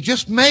maybe,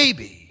 just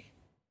maybe,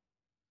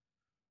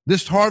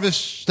 this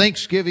Harvest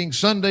Thanksgiving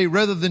Sunday,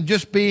 rather than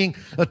just being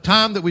a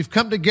time that we've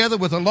come together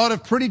with a lot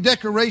of pretty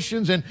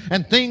decorations and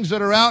things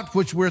that are out,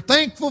 which we're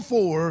thankful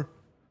for,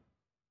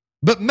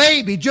 but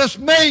maybe, just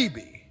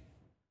maybe,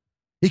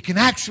 it can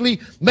actually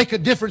make a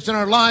difference in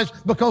our lives,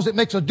 because it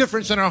makes a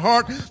difference in our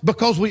heart,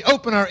 because we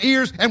open our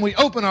ears and we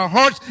open our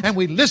hearts and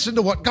we listen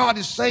to what God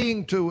is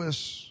saying to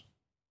us.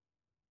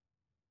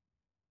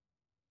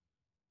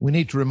 We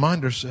need to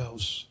remind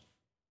ourselves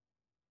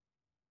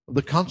of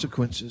the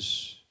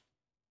consequences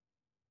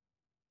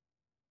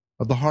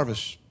of the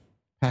harvest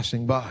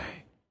passing by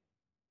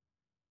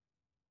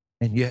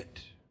and yet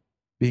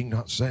being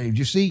not saved.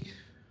 You see,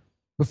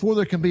 before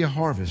there can be a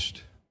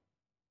harvest,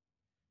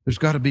 there's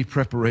got to be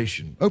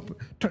preparation.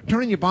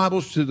 Turn in your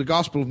Bibles to the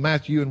Gospel of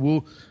Matthew, and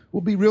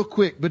we'll be real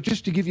quick, but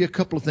just to give you a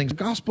couple of things. The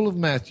Gospel of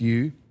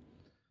Matthew,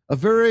 a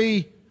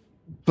very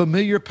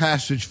familiar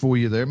passage for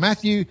you there.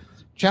 Matthew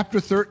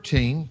chapter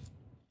 13.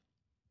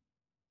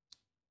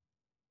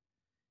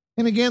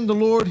 And again, the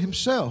Lord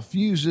Himself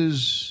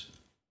uses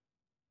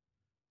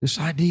this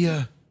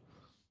idea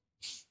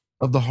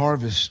of the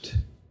harvest.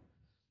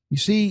 You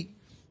see,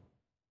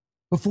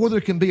 before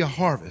there can be a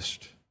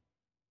harvest,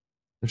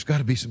 there's got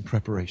to be some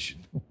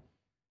preparation.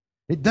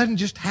 It doesn't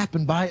just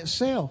happen by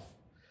itself.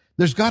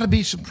 There's got to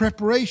be some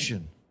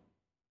preparation.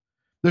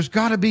 There's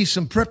got to be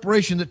some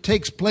preparation that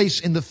takes place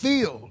in the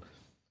field.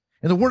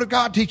 And the Word of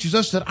God teaches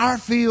us that our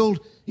field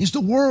is the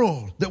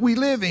world that we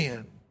live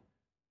in.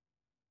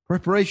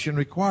 Preparation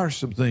requires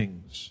some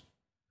things.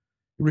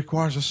 It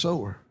requires a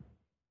sower.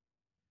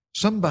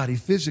 Somebody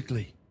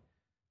physically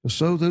to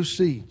sow those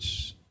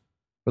seeds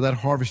for that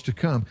harvest to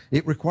come.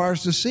 It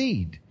requires the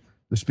seed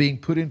that's being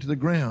put into the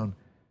ground,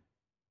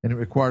 and it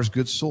requires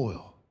good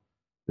soil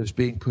that's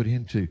being put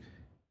into.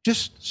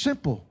 Just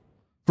simple.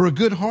 For a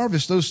good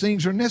harvest, those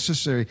things are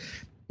necessary.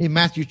 In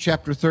Matthew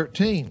chapter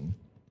 13,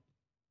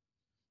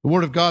 the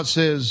Word of God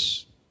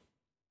says,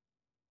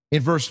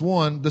 in verse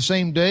 1, the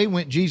same day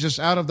went Jesus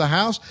out of the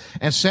house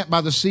and sat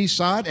by the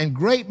seaside, and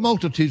great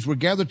multitudes were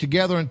gathered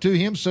together unto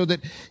Him, so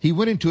that He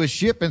went into a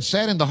ship and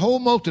sat, and the whole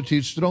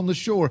multitude stood on the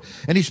shore.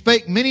 And He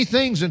spake many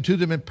things unto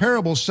them in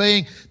parables,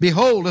 saying,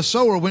 Behold, a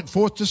sower went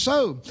forth to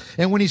sow.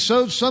 And when he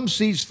sowed, some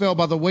seeds fell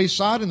by the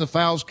wayside, and the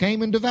fowls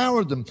came and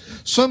devoured them.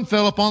 Some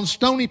fell upon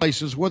stony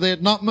places where they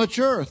had not much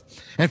earth.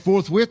 And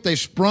forthwith they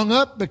sprung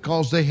up,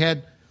 because they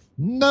had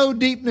no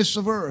deepness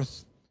of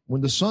earth.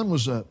 When the sun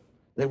was up,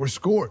 they were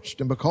scorched,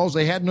 and because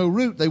they had no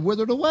root, they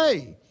withered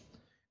away.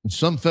 And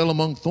some fell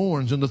among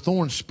thorns, and the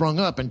thorns sprung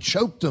up and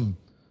choked them.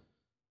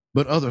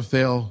 But other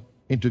fell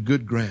into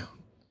good ground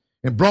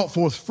and brought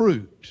forth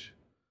fruit,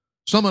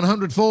 some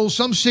 100-fold,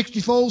 some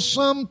 60-fold,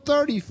 some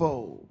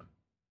 30-fold.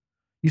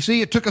 You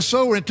see, it took a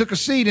sower, it took a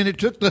seed, and it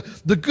took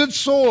the good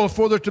soil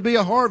for there to be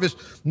a harvest.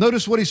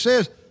 Notice what he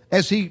says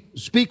as he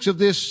speaks of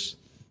this,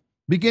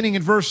 beginning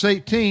in verse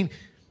 18.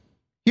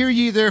 Hear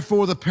ye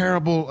therefore the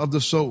parable of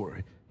the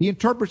sower. He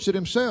interprets it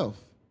himself.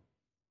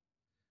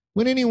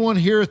 When anyone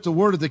heareth the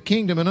word of the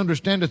kingdom and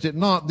understandeth it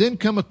not, then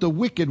cometh the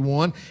wicked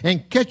one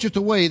and catcheth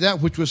away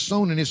that which was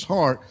sown in his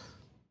heart.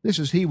 This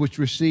is he which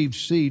received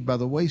seed by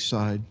the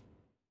wayside.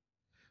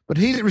 But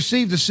he that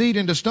received the seed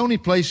into stony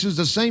places,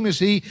 the same is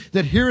he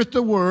that heareth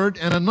the word,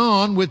 and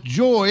anon with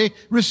joy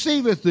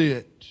receiveth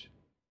it.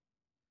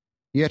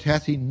 Yet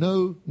hath he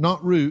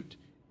not root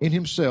in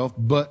himself,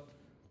 but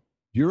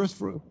dureth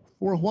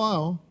for a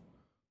while.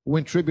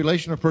 When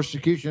tribulation or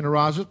persecution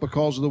ariseth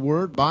because of the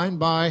word, by and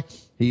by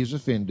he is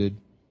offended.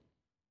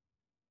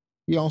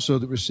 He also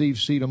that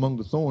receives seed among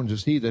the thorns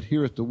is he that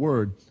heareth the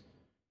word,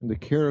 and the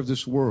care of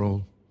this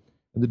world,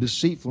 and the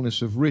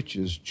deceitfulness of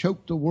riches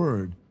choke the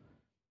word,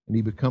 and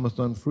he becometh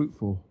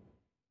unfruitful.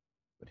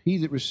 But he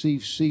that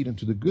receives seed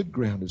into the good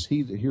ground is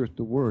he that heareth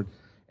the word,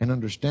 and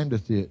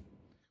understandeth it,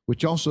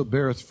 which also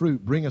beareth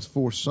fruit, bringeth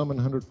forth some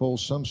 100-fold,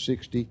 some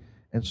 60,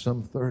 and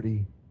some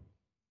 30.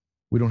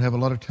 We don't have a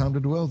lot of time to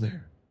dwell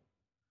there.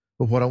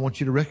 But what I want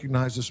you to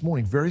recognize this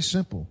morning, very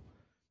simple.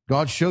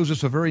 God shows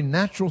us a very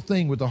natural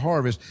thing with the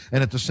harvest,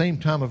 and at the same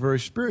time a very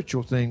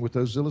spiritual thing with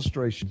those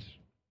illustrations.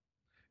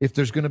 If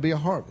there's going to be a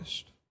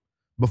harvest,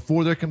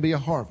 before there can be a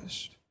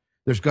harvest,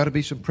 there's got to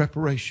be some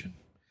preparation.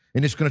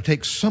 And it's going to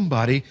take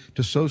somebody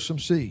to sow some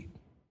seed.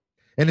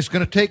 And it's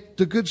going to take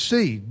the good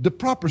seed, the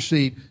proper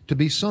seed, to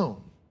be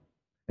sown.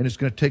 And it's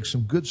going to take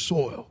some good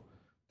soil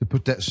to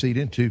put that seed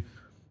into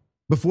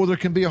before there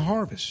can be a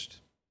harvest.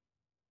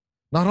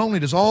 Not only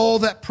does all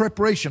that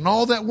preparation,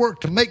 all that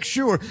work to make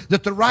sure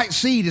that the right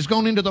seed has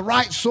gone into the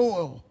right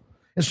soil,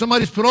 and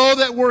somebody's put all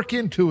that work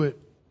into it,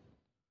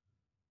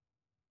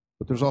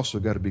 but there's also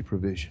got to be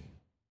provision.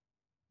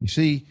 You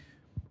see,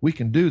 we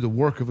can do the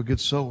work of a good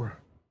sower.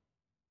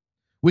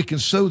 We can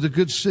sow the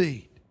good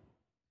seed.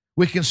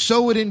 We can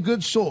sow it in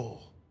good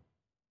soil,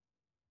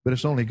 but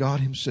it's only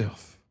God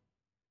Himself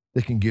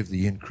that can give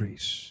the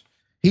increase.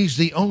 He's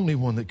the only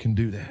one that can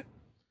do that.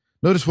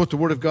 Notice what the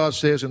Word of God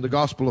says in the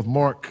Gospel of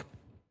Mark.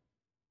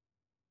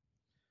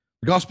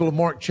 The Gospel of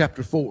Mark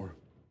chapter 4.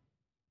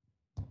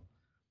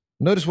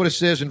 Notice what it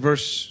says in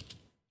verse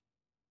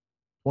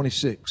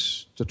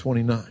 26 to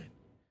 29.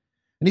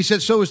 And he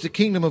said, so is the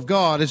kingdom of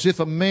God, as if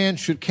a man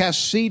should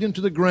cast seed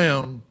into the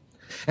ground,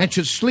 and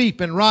should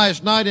sleep and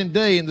rise night and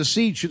day, and the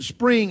seed should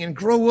spring and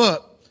grow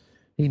up.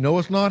 He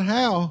knoweth not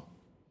how.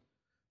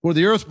 For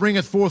the earth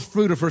bringeth forth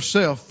fruit of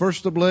herself,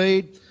 first the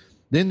blade,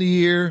 then the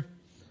ear,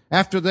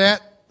 after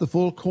that the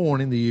full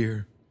corn in the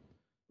ear.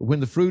 But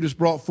when the fruit is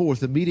brought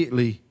forth,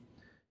 immediately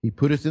he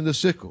putteth in the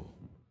sickle,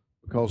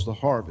 because the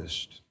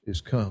harvest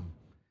is come.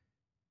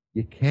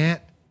 You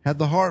can't have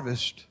the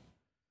harvest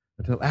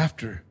until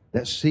after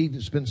that seed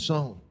that's been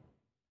sown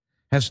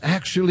has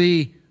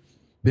actually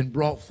been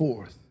brought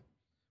forth.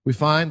 We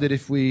find that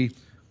if we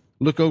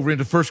look over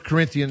into 1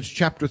 Corinthians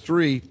chapter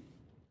 3,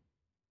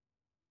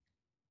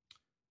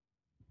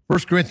 1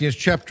 Corinthians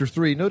chapter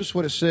 3, notice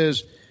what it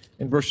says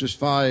in verses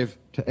 5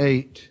 to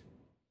 8.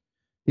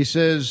 He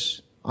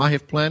says, I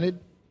have planted,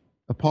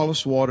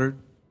 Apollos watered,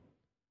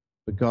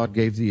 but God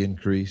gave the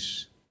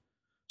increase.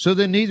 So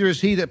then neither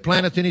is he that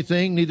planteth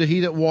anything, neither he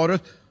that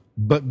watereth,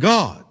 but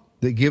God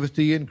that giveth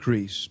the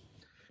increase.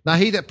 Now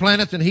he that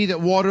planteth and he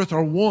that watereth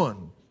are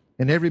one,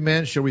 and every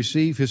man shall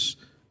receive his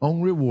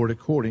own reward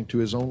according to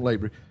his own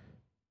labor.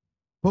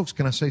 Folks,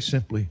 can I say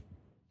simply,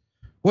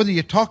 whether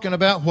you're talking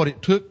about what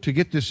it took to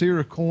get this ear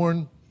of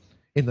corn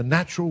in the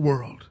natural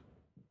world,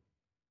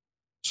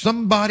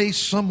 somebody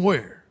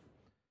somewhere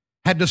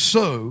had to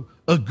sow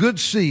a good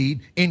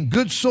seed in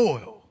good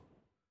soil.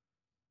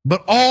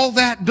 But all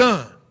that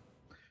done,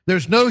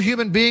 there's no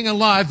human being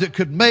alive that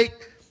could make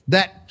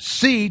that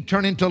seed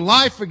turn into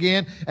life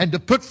again and to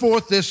put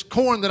forth this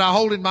corn that I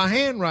hold in my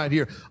hand right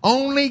here.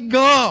 Only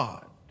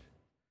God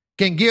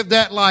can give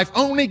that life.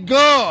 Only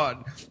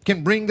God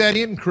can bring that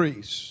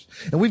increase.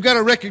 And we've got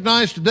to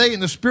recognize today in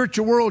the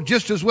spiritual world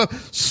just as well,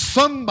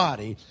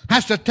 somebody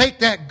has to take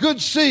that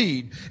good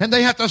seed and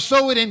they have to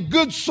sow it in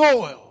good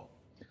soil.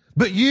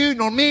 But you,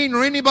 nor me,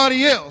 nor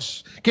anybody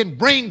else can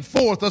bring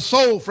forth a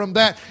soul from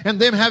that and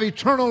them have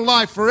eternal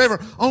life forever.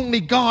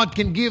 Only God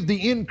can give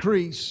the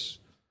increase.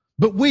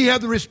 But we have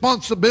the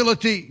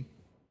responsibility.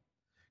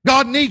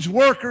 God needs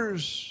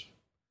workers.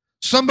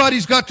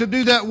 Somebody's got to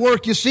do that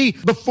work. You see,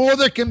 before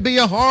there can be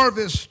a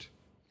harvest,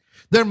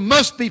 there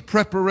must be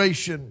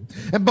preparation.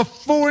 And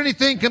before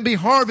anything can be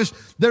harvested,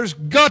 there's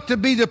got to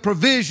be the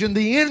provision,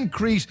 the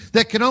increase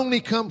that can only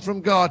come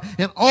from God.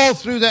 And all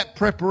through that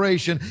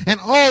preparation and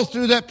all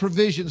through that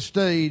provision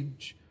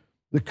stage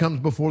that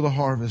comes before the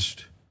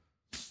harvest,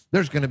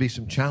 there's going to be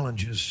some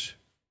challenges.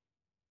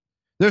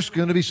 There's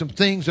going to be some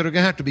things that are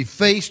going to have to be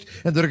faced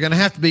and that are going to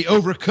have to be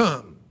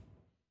overcome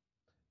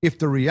if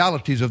the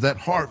realities of that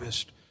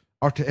harvest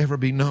are to ever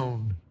be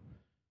known.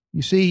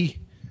 You see,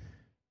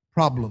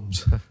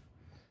 problems.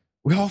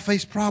 We all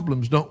face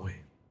problems, don't we?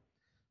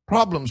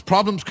 Problems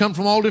come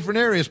from all different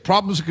areas.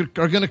 Problems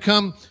are going to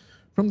come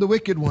from the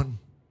wicked one.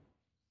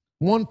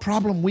 One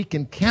problem we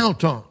can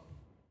count on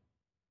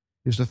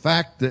is the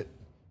fact that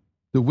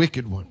the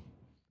wicked one,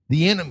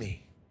 the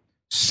enemy,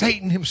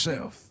 Satan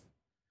himself,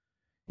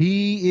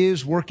 he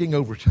is working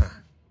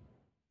overtime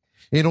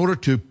in order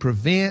to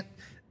prevent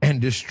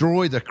and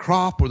destroy the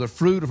crop or the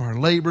fruit of our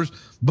labors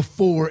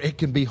before it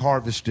can be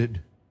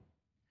harvested.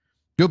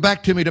 Go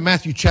back to me to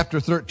Matthew chapter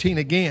 13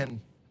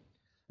 again.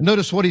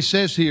 Notice what he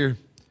says here,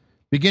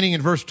 beginning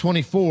in verse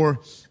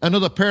 24.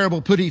 Another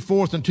parable put he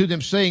forth unto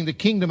them, saying, the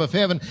kingdom of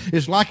heaven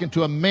is likened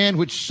to a man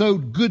which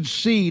sowed good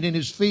seed in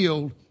his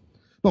field.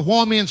 But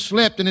while men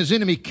slept, and his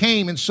enemy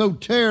came and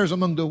sowed tares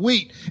among the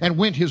wheat, and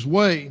went his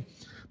way.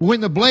 But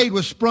when the blade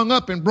was sprung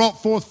up and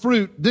brought forth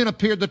fruit, then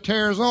appeared the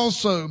tares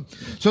also.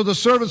 So the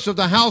servants of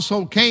the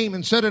household came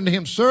and said unto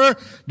him, Sir,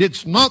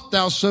 didst not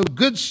thou sow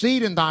good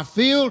seed in thy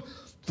field?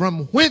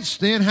 From whence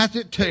then hath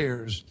it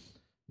tares?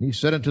 And he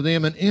said unto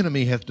them, an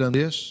enemy hath done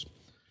this.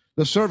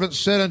 The servants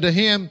said unto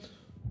him,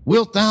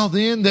 Wilt thou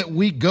then that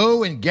we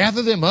go and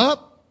gather them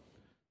up?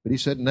 But he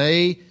said,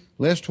 Nay,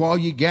 lest while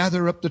ye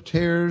gather up the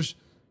tares,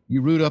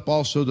 you root up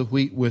also the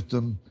wheat with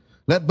them.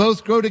 Let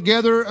both grow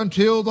together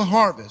until the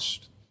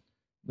harvest.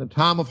 In the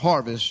time of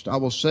harvest, I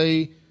will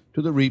say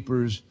to the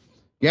reapers,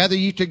 Gather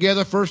ye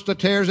together first the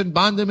tares, and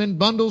bind them in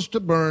bundles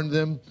to burn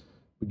them,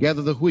 but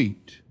gather the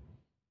wheat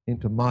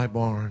into my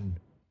barn.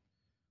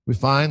 We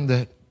find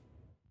that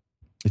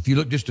if you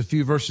look just a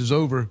few verses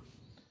over,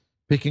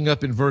 picking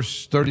up in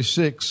verse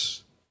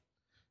 36,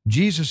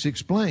 Jesus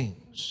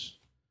explains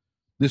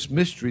this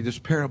mystery, this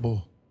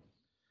parable.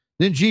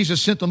 Then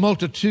Jesus sent the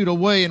multitude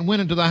away and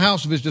went into the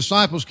house of his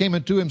disciples, came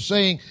unto him,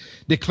 saying,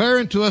 Declare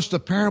unto us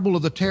the parable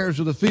of the tares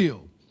of the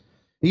field.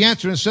 He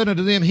answered and said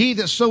unto them, He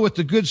that soweth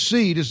the good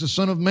seed is the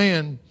Son of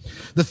Man.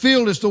 The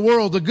field is the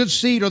world, the good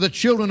seed are the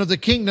children of the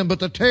kingdom, but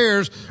the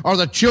tares are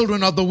the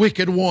children of the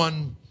wicked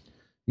one.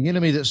 The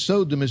enemy that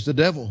sowed them is the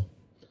devil.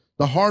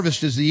 The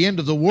harvest is the end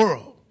of the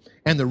world,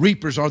 and the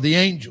reapers are the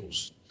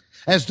angels.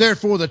 As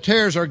therefore the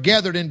tares are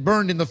gathered and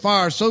burned in the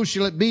fire, so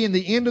shall it be in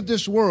the end of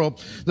this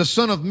world. The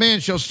Son of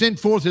Man shall send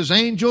forth his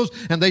angels,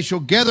 and they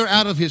shall gather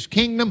out of his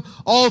kingdom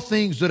all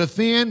things that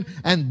offend,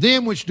 and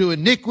them which do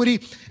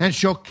iniquity, and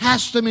shall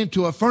cast them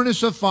into a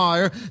furnace of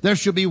fire. There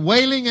shall be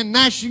wailing and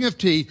gnashing of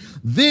teeth.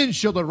 Then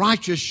shall the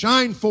righteous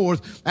shine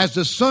forth as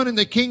the sun in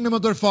the kingdom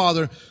of their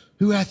Father.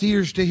 Who hath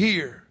ears to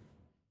hear,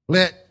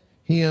 let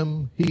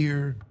him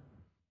hear.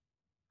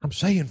 I'm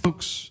saying,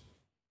 folks,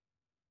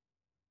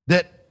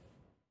 that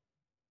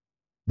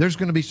there's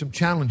going to be some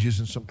challenges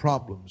and some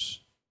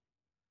problems.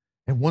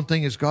 And one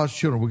thing as God's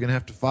children we're going to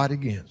have to fight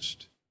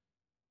against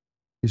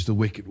is the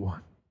wicked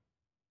one.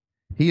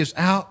 He is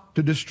out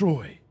to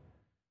destroy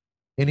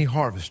any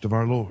harvest of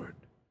our Lord.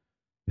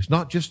 It's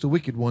not just the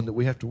wicked one that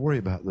we have to worry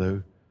about,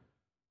 though.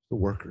 The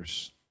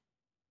workers.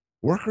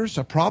 Workers,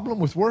 a problem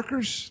with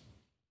workers?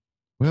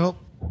 Well,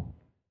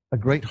 a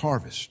great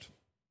harvest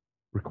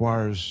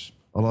requires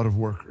a lot of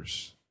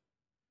workers.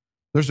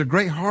 There's a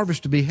great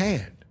harvest to be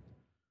had.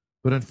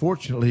 But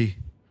unfortunately,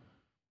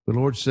 the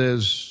Lord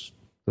says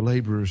the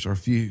laborers are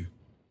few.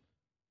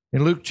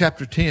 In Luke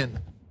chapter 10,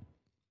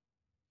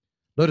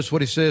 notice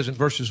what he says in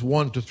verses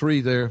 1 to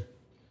 3 there.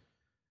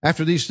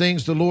 After these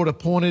things, the Lord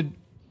appointed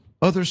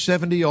other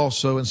 70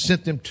 also, and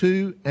sent them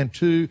two and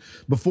two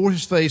before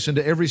his face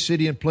into every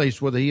city and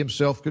place whither he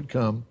himself could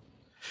come.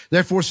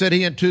 Therefore said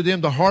he unto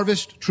them, the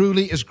harvest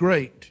truly is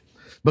great,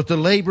 but the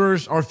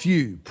laborers are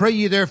few. Pray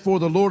ye therefore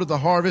the Lord of the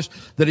harvest,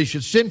 that he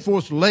should send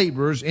forth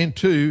laborers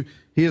into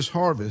his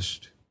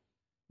harvest.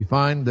 You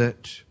find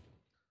that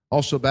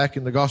also back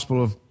in the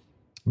Gospel of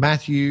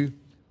Matthew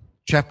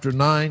chapter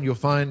 9, you'll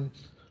find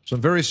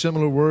some very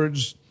similar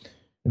words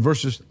in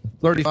verses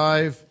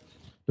 35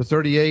 to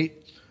 38.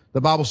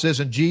 The Bible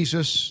says, and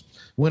Jesus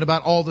went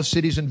about all the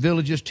cities and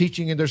villages,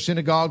 teaching in their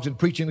synagogues and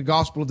preaching the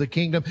gospel of the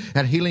kingdom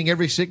and healing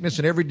every sickness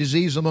and every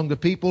disease among the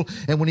people.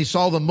 And when he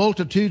saw the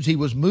multitudes, he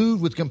was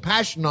moved with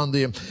compassion on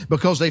them,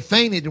 because they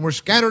fainted and were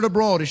scattered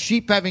abroad as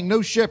sheep having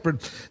no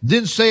shepherd.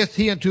 Then saith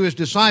he unto his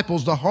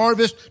disciples, the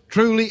harvest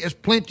truly is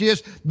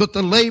plenteous, but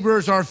the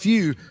laborers are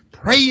few.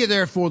 Pray ye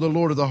therefore the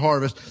Lord of the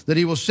harvest, that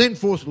he will send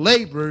forth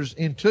laborers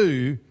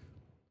into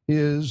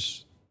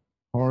his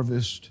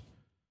harvest.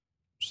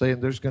 Saying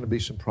there's going to be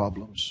some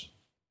problems.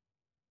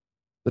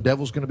 The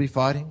devil's going to be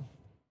fighting,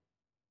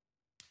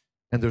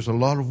 and there's a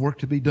lot of work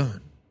to be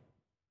done,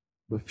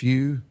 but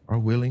few are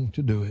willing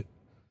to do it.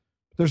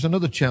 There's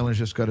another challenge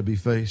that's got to be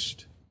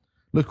faced.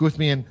 Look with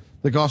me in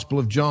the Gospel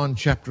of John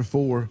chapter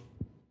 4.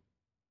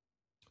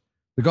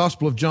 The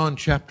Gospel of John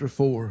chapter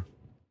 4.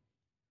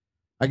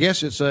 I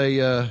guess it's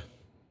a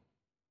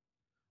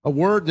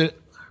word that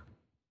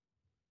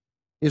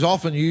is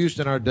often used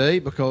in our day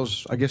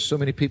because I guess so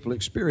many people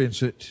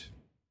experience it.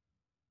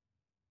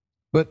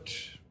 But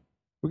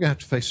we're going to have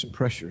to face some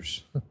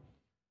pressures.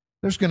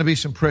 There's going to be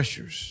some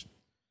pressures.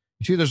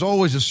 You see, there's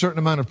always a certain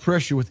amount of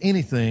pressure with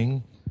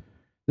anything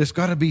that's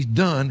got to be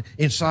done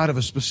inside of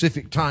a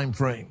specific time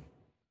frame.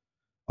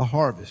 A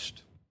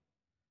harvest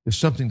is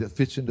something that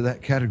fits into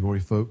that category,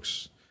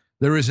 folks.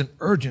 There is an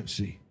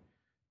urgency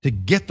to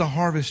get the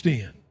harvest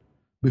in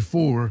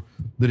before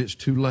that it's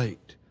too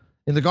late.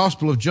 In the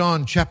Gospel of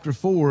John, chapter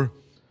 4,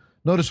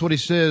 notice what he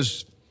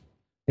says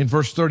in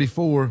verse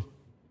 34.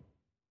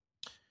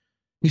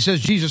 He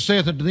says, Jesus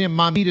saith unto them,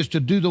 My meat is to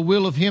do the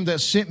will of him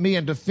that sent me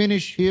and to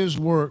finish his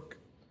work.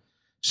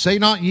 Say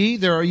not ye,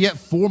 there are yet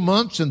 4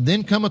 months, and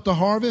then cometh the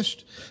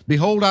harvest?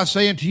 Behold, I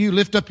say unto you,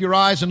 lift up your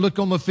eyes and look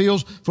on the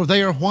fields, for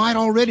they are white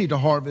already to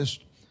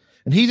harvest.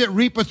 And he that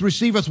reapeth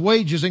receiveth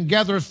wages, and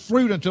gathereth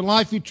fruit unto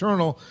life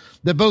eternal,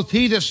 that both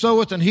he that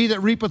soweth and he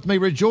that reapeth may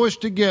rejoice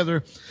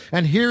together.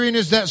 And herein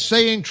is that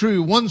saying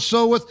true, one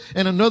soweth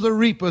and another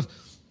reapeth.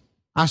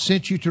 I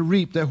sent you to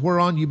reap that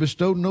whereon you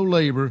bestowed no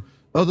labor.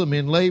 Other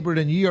men labored,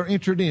 and ye are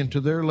entered into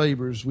their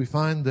labors. We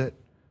find that,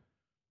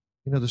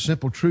 the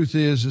simple truth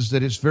is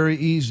that it's very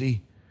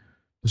easy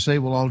to say,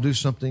 well, I'll do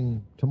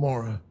something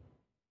tomorrow.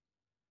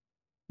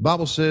 The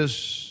Bible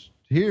says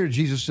here,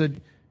 Jesus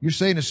said, you're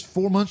saying it's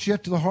 4 months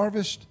yet to the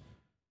harvest?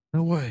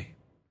 No way.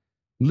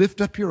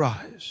 Lift up your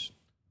eyes.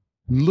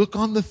 Look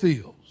on the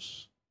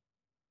fields.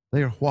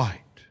 They are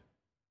white,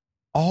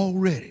 all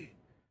ready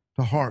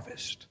to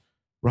harvest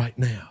right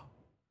now.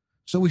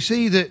 So we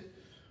see that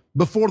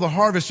before the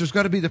harvest, there's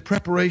got to be the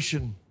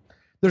preparation.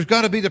 There's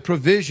got to be the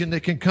provision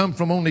that can come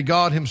from only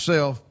God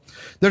himself.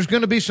 There's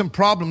going to be some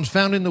problems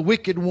found in the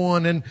wicked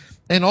one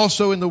and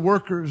also in the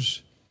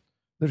workers.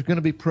 There's going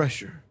to be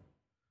pressure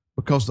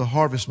because the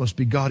harvest must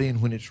be got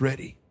in when it's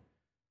ready.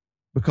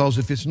 Because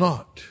if it's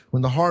not,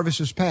 when the harvest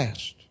is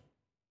past,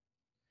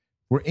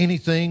 for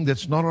anything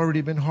that's not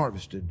already been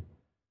harvested,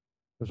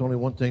 there's only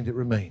one thing that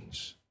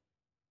remains,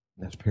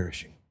 and that's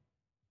perishing.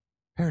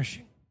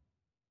 Perishing.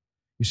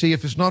 You see,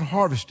 if it's not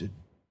harvested,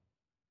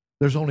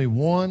 there's only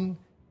one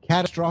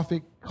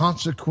catastrophic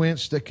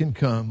consequence that can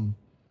come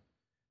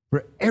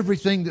for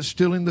everything that's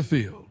still in the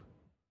field.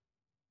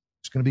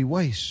 It's going to be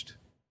waste.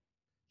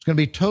 It's going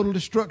to be total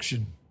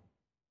destruction.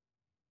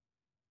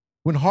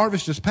 When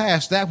harvest is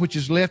past, that which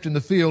is left in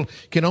the field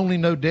can only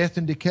know death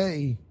and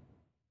decay.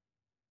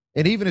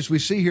 And even as we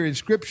see here in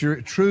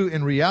Scripture, true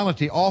in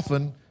reality,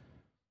 often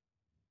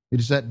it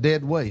is that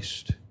dead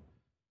waste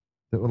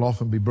that will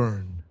often be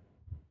burned.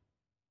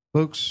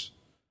 Folks,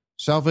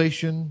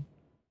 salvation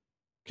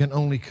can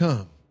only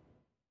come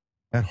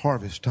at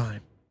harvest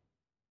time.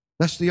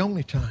 That's the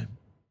only time.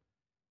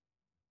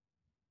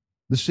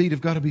 The seed have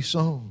got to be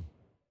sown.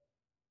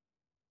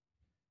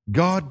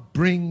 God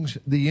brings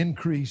the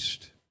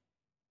increase.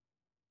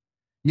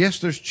 Yes,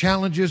 there's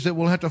challenges that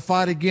we'll have to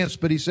fight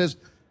against, but he says,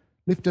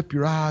 lift up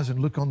your eyes and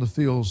look on the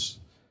fields.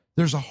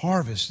 There's a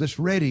harvest that's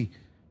ready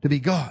to be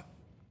got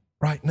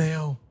right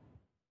now.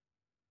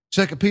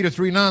 2 Peter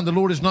 3:9, the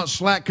Lord is not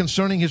slack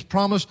concerning his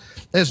promise,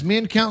 as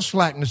men count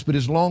slackness, but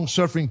is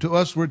long-suffering to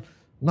usward,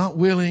 not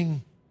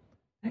willing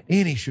that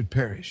any should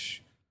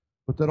perish,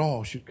 but that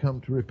all should come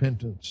to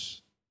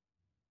repentance.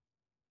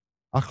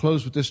 I'll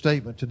close with this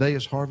statement. Today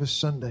is Harvest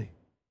Sunday.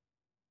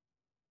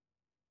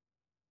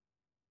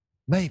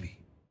 Maybe,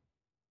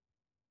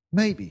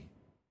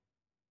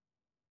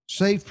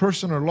 saved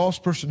person or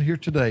lost person here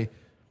today,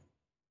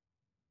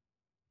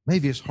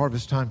 maybe it's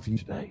harvest time for you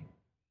today.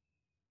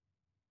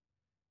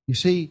 You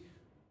see,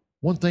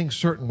 one thing's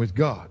certain with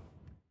God,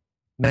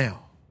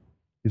 now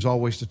is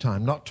always the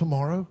time. Not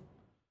tomorrow,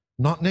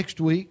 not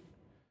next week,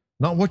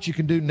 not what you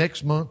can do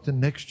next month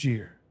and next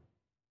year,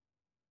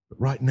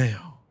 but right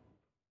now.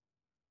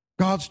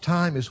 God's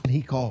time is when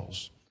he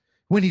calls,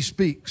 when he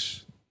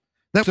speaks.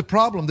 That's the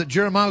problem that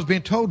Jeremiah was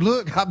being told,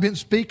 look, I've been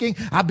speaking,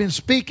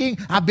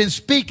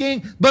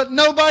 but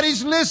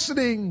nobody's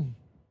listening.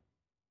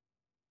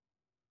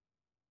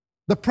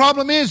 The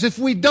problem is if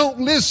we don't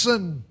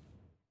listen,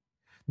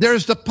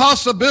 there's the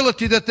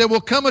possibility that there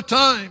will come a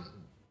time.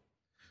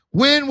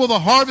 When will the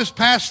harvest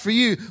pass for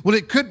you? Well,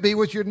 it could be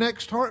with your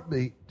next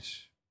heartbeat.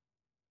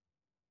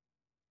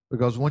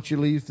 Because once you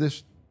leave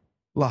this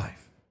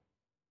life,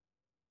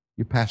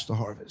 you're past the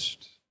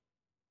harvest.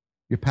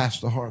 You're past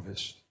the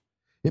harvest.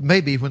 It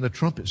may be when the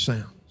trumpet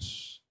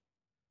sounds,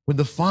 when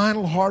the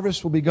final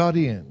harvest will be got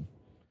in,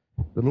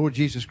 the Lord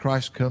Jesus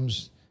Christ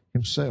comes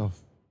himself.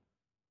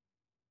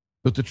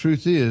 But the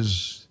truth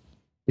is,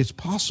 it's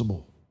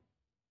possible.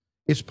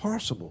 It's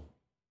possible.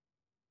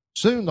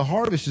 Soon the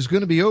harvest is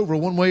going to be over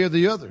one way or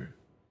the other.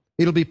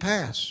 It'll be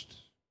past.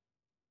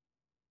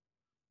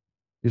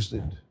 Is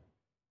it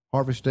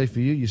harvest day for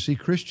you? You see,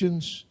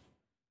 Christians,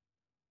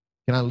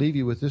 can I leave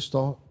you with this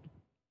thought?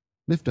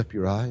 Lift up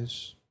your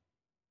eyes.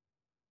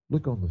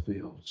 Look on the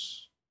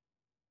fields.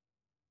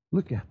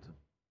 Look at them.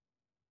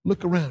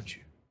 Look around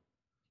you.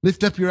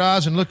 Lift up your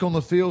eyes and look on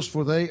the fields,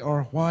 for they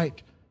are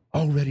white,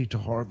 all ready to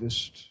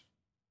harvest.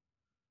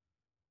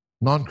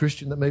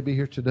 Non-Christian that may be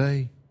here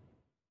today,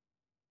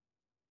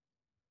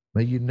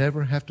 may you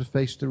never have to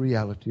face the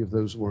reality of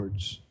those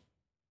words.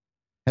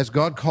 Has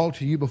God called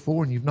to you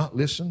before and you've not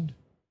listened?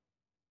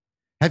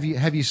 Have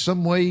you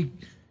some way,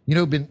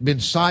 been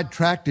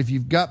sidetracked if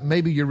you've got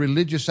maybe your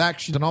religious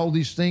actions and all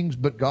these things,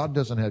 but God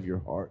doesn't have your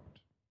heart?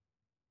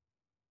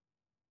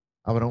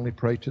 I would only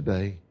pray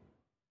today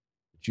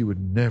that you would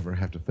never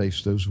have to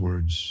face those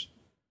words.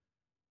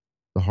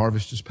 The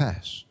harvest is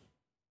past.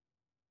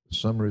 The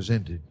summer is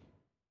ended.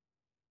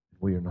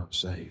 We are not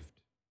saved.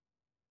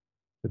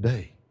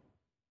 Today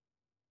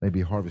may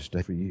be harvest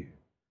day for you.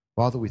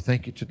 Father, we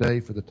thank you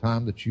today for the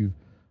time that you've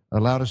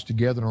allowed us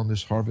together on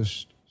this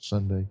harvest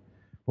Sunday.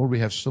 Lord, we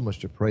have so much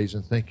to praise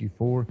and thank you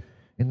for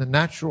in the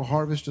natural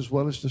harvest as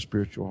well as the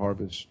spiritual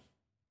harvest.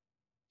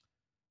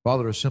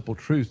 Father, a simple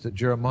truth that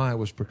Jeremiah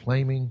was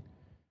proclaiming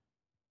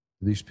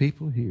to these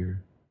people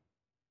here.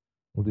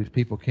 Well, these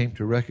people came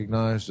to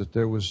recognize that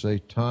there was a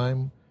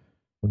time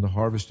when the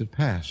harvest had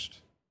passed,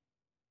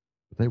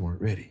 but they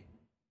weren't ready.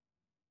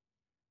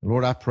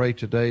 Lord, I pray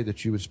today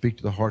that you would speak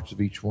to the hearts of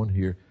each one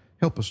here.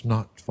 Help us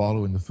not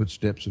follow in the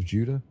footsteps of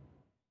Judah.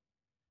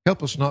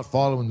 Help us not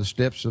follow in the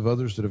steps of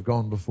others that have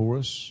gone before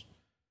us.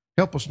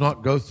 Help us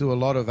not go through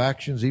a lot of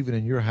actions, even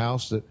in your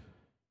house, that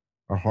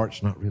our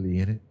heart's not really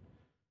in it.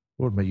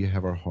 Lord, may you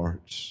have our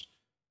hearts.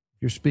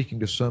 If you're speaking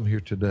to some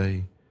here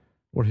today,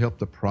 Lord, help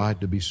the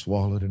pride to be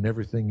swallowed and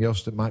everything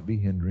else that might be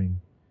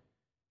hindering.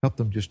 Help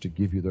them just to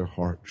give you their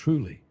heart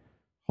truly,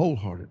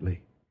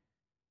 wholeheartedly.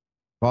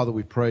 Father,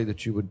 we pray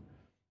that you would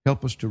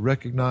help us to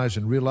recognize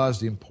and realize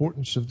the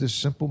importance of this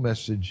simple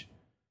message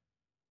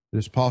that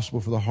it's possible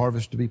for the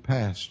harvest to be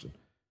past.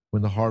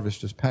 When the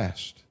harvest is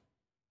past,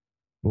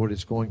 Lord,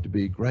 it's going to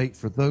be great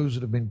for those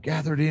that have been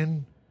gathered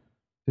in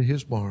to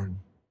his barn.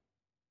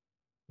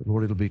 But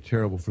Lord, it'll be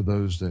terrible for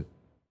those that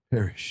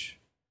perish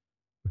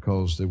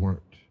because they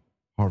weren't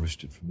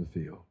harvested from the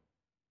field.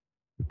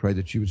 We pray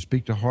that you would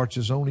speak to hearts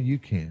as only you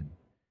can.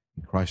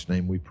 In Christ's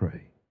name we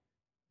pray.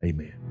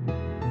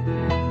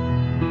 Amen.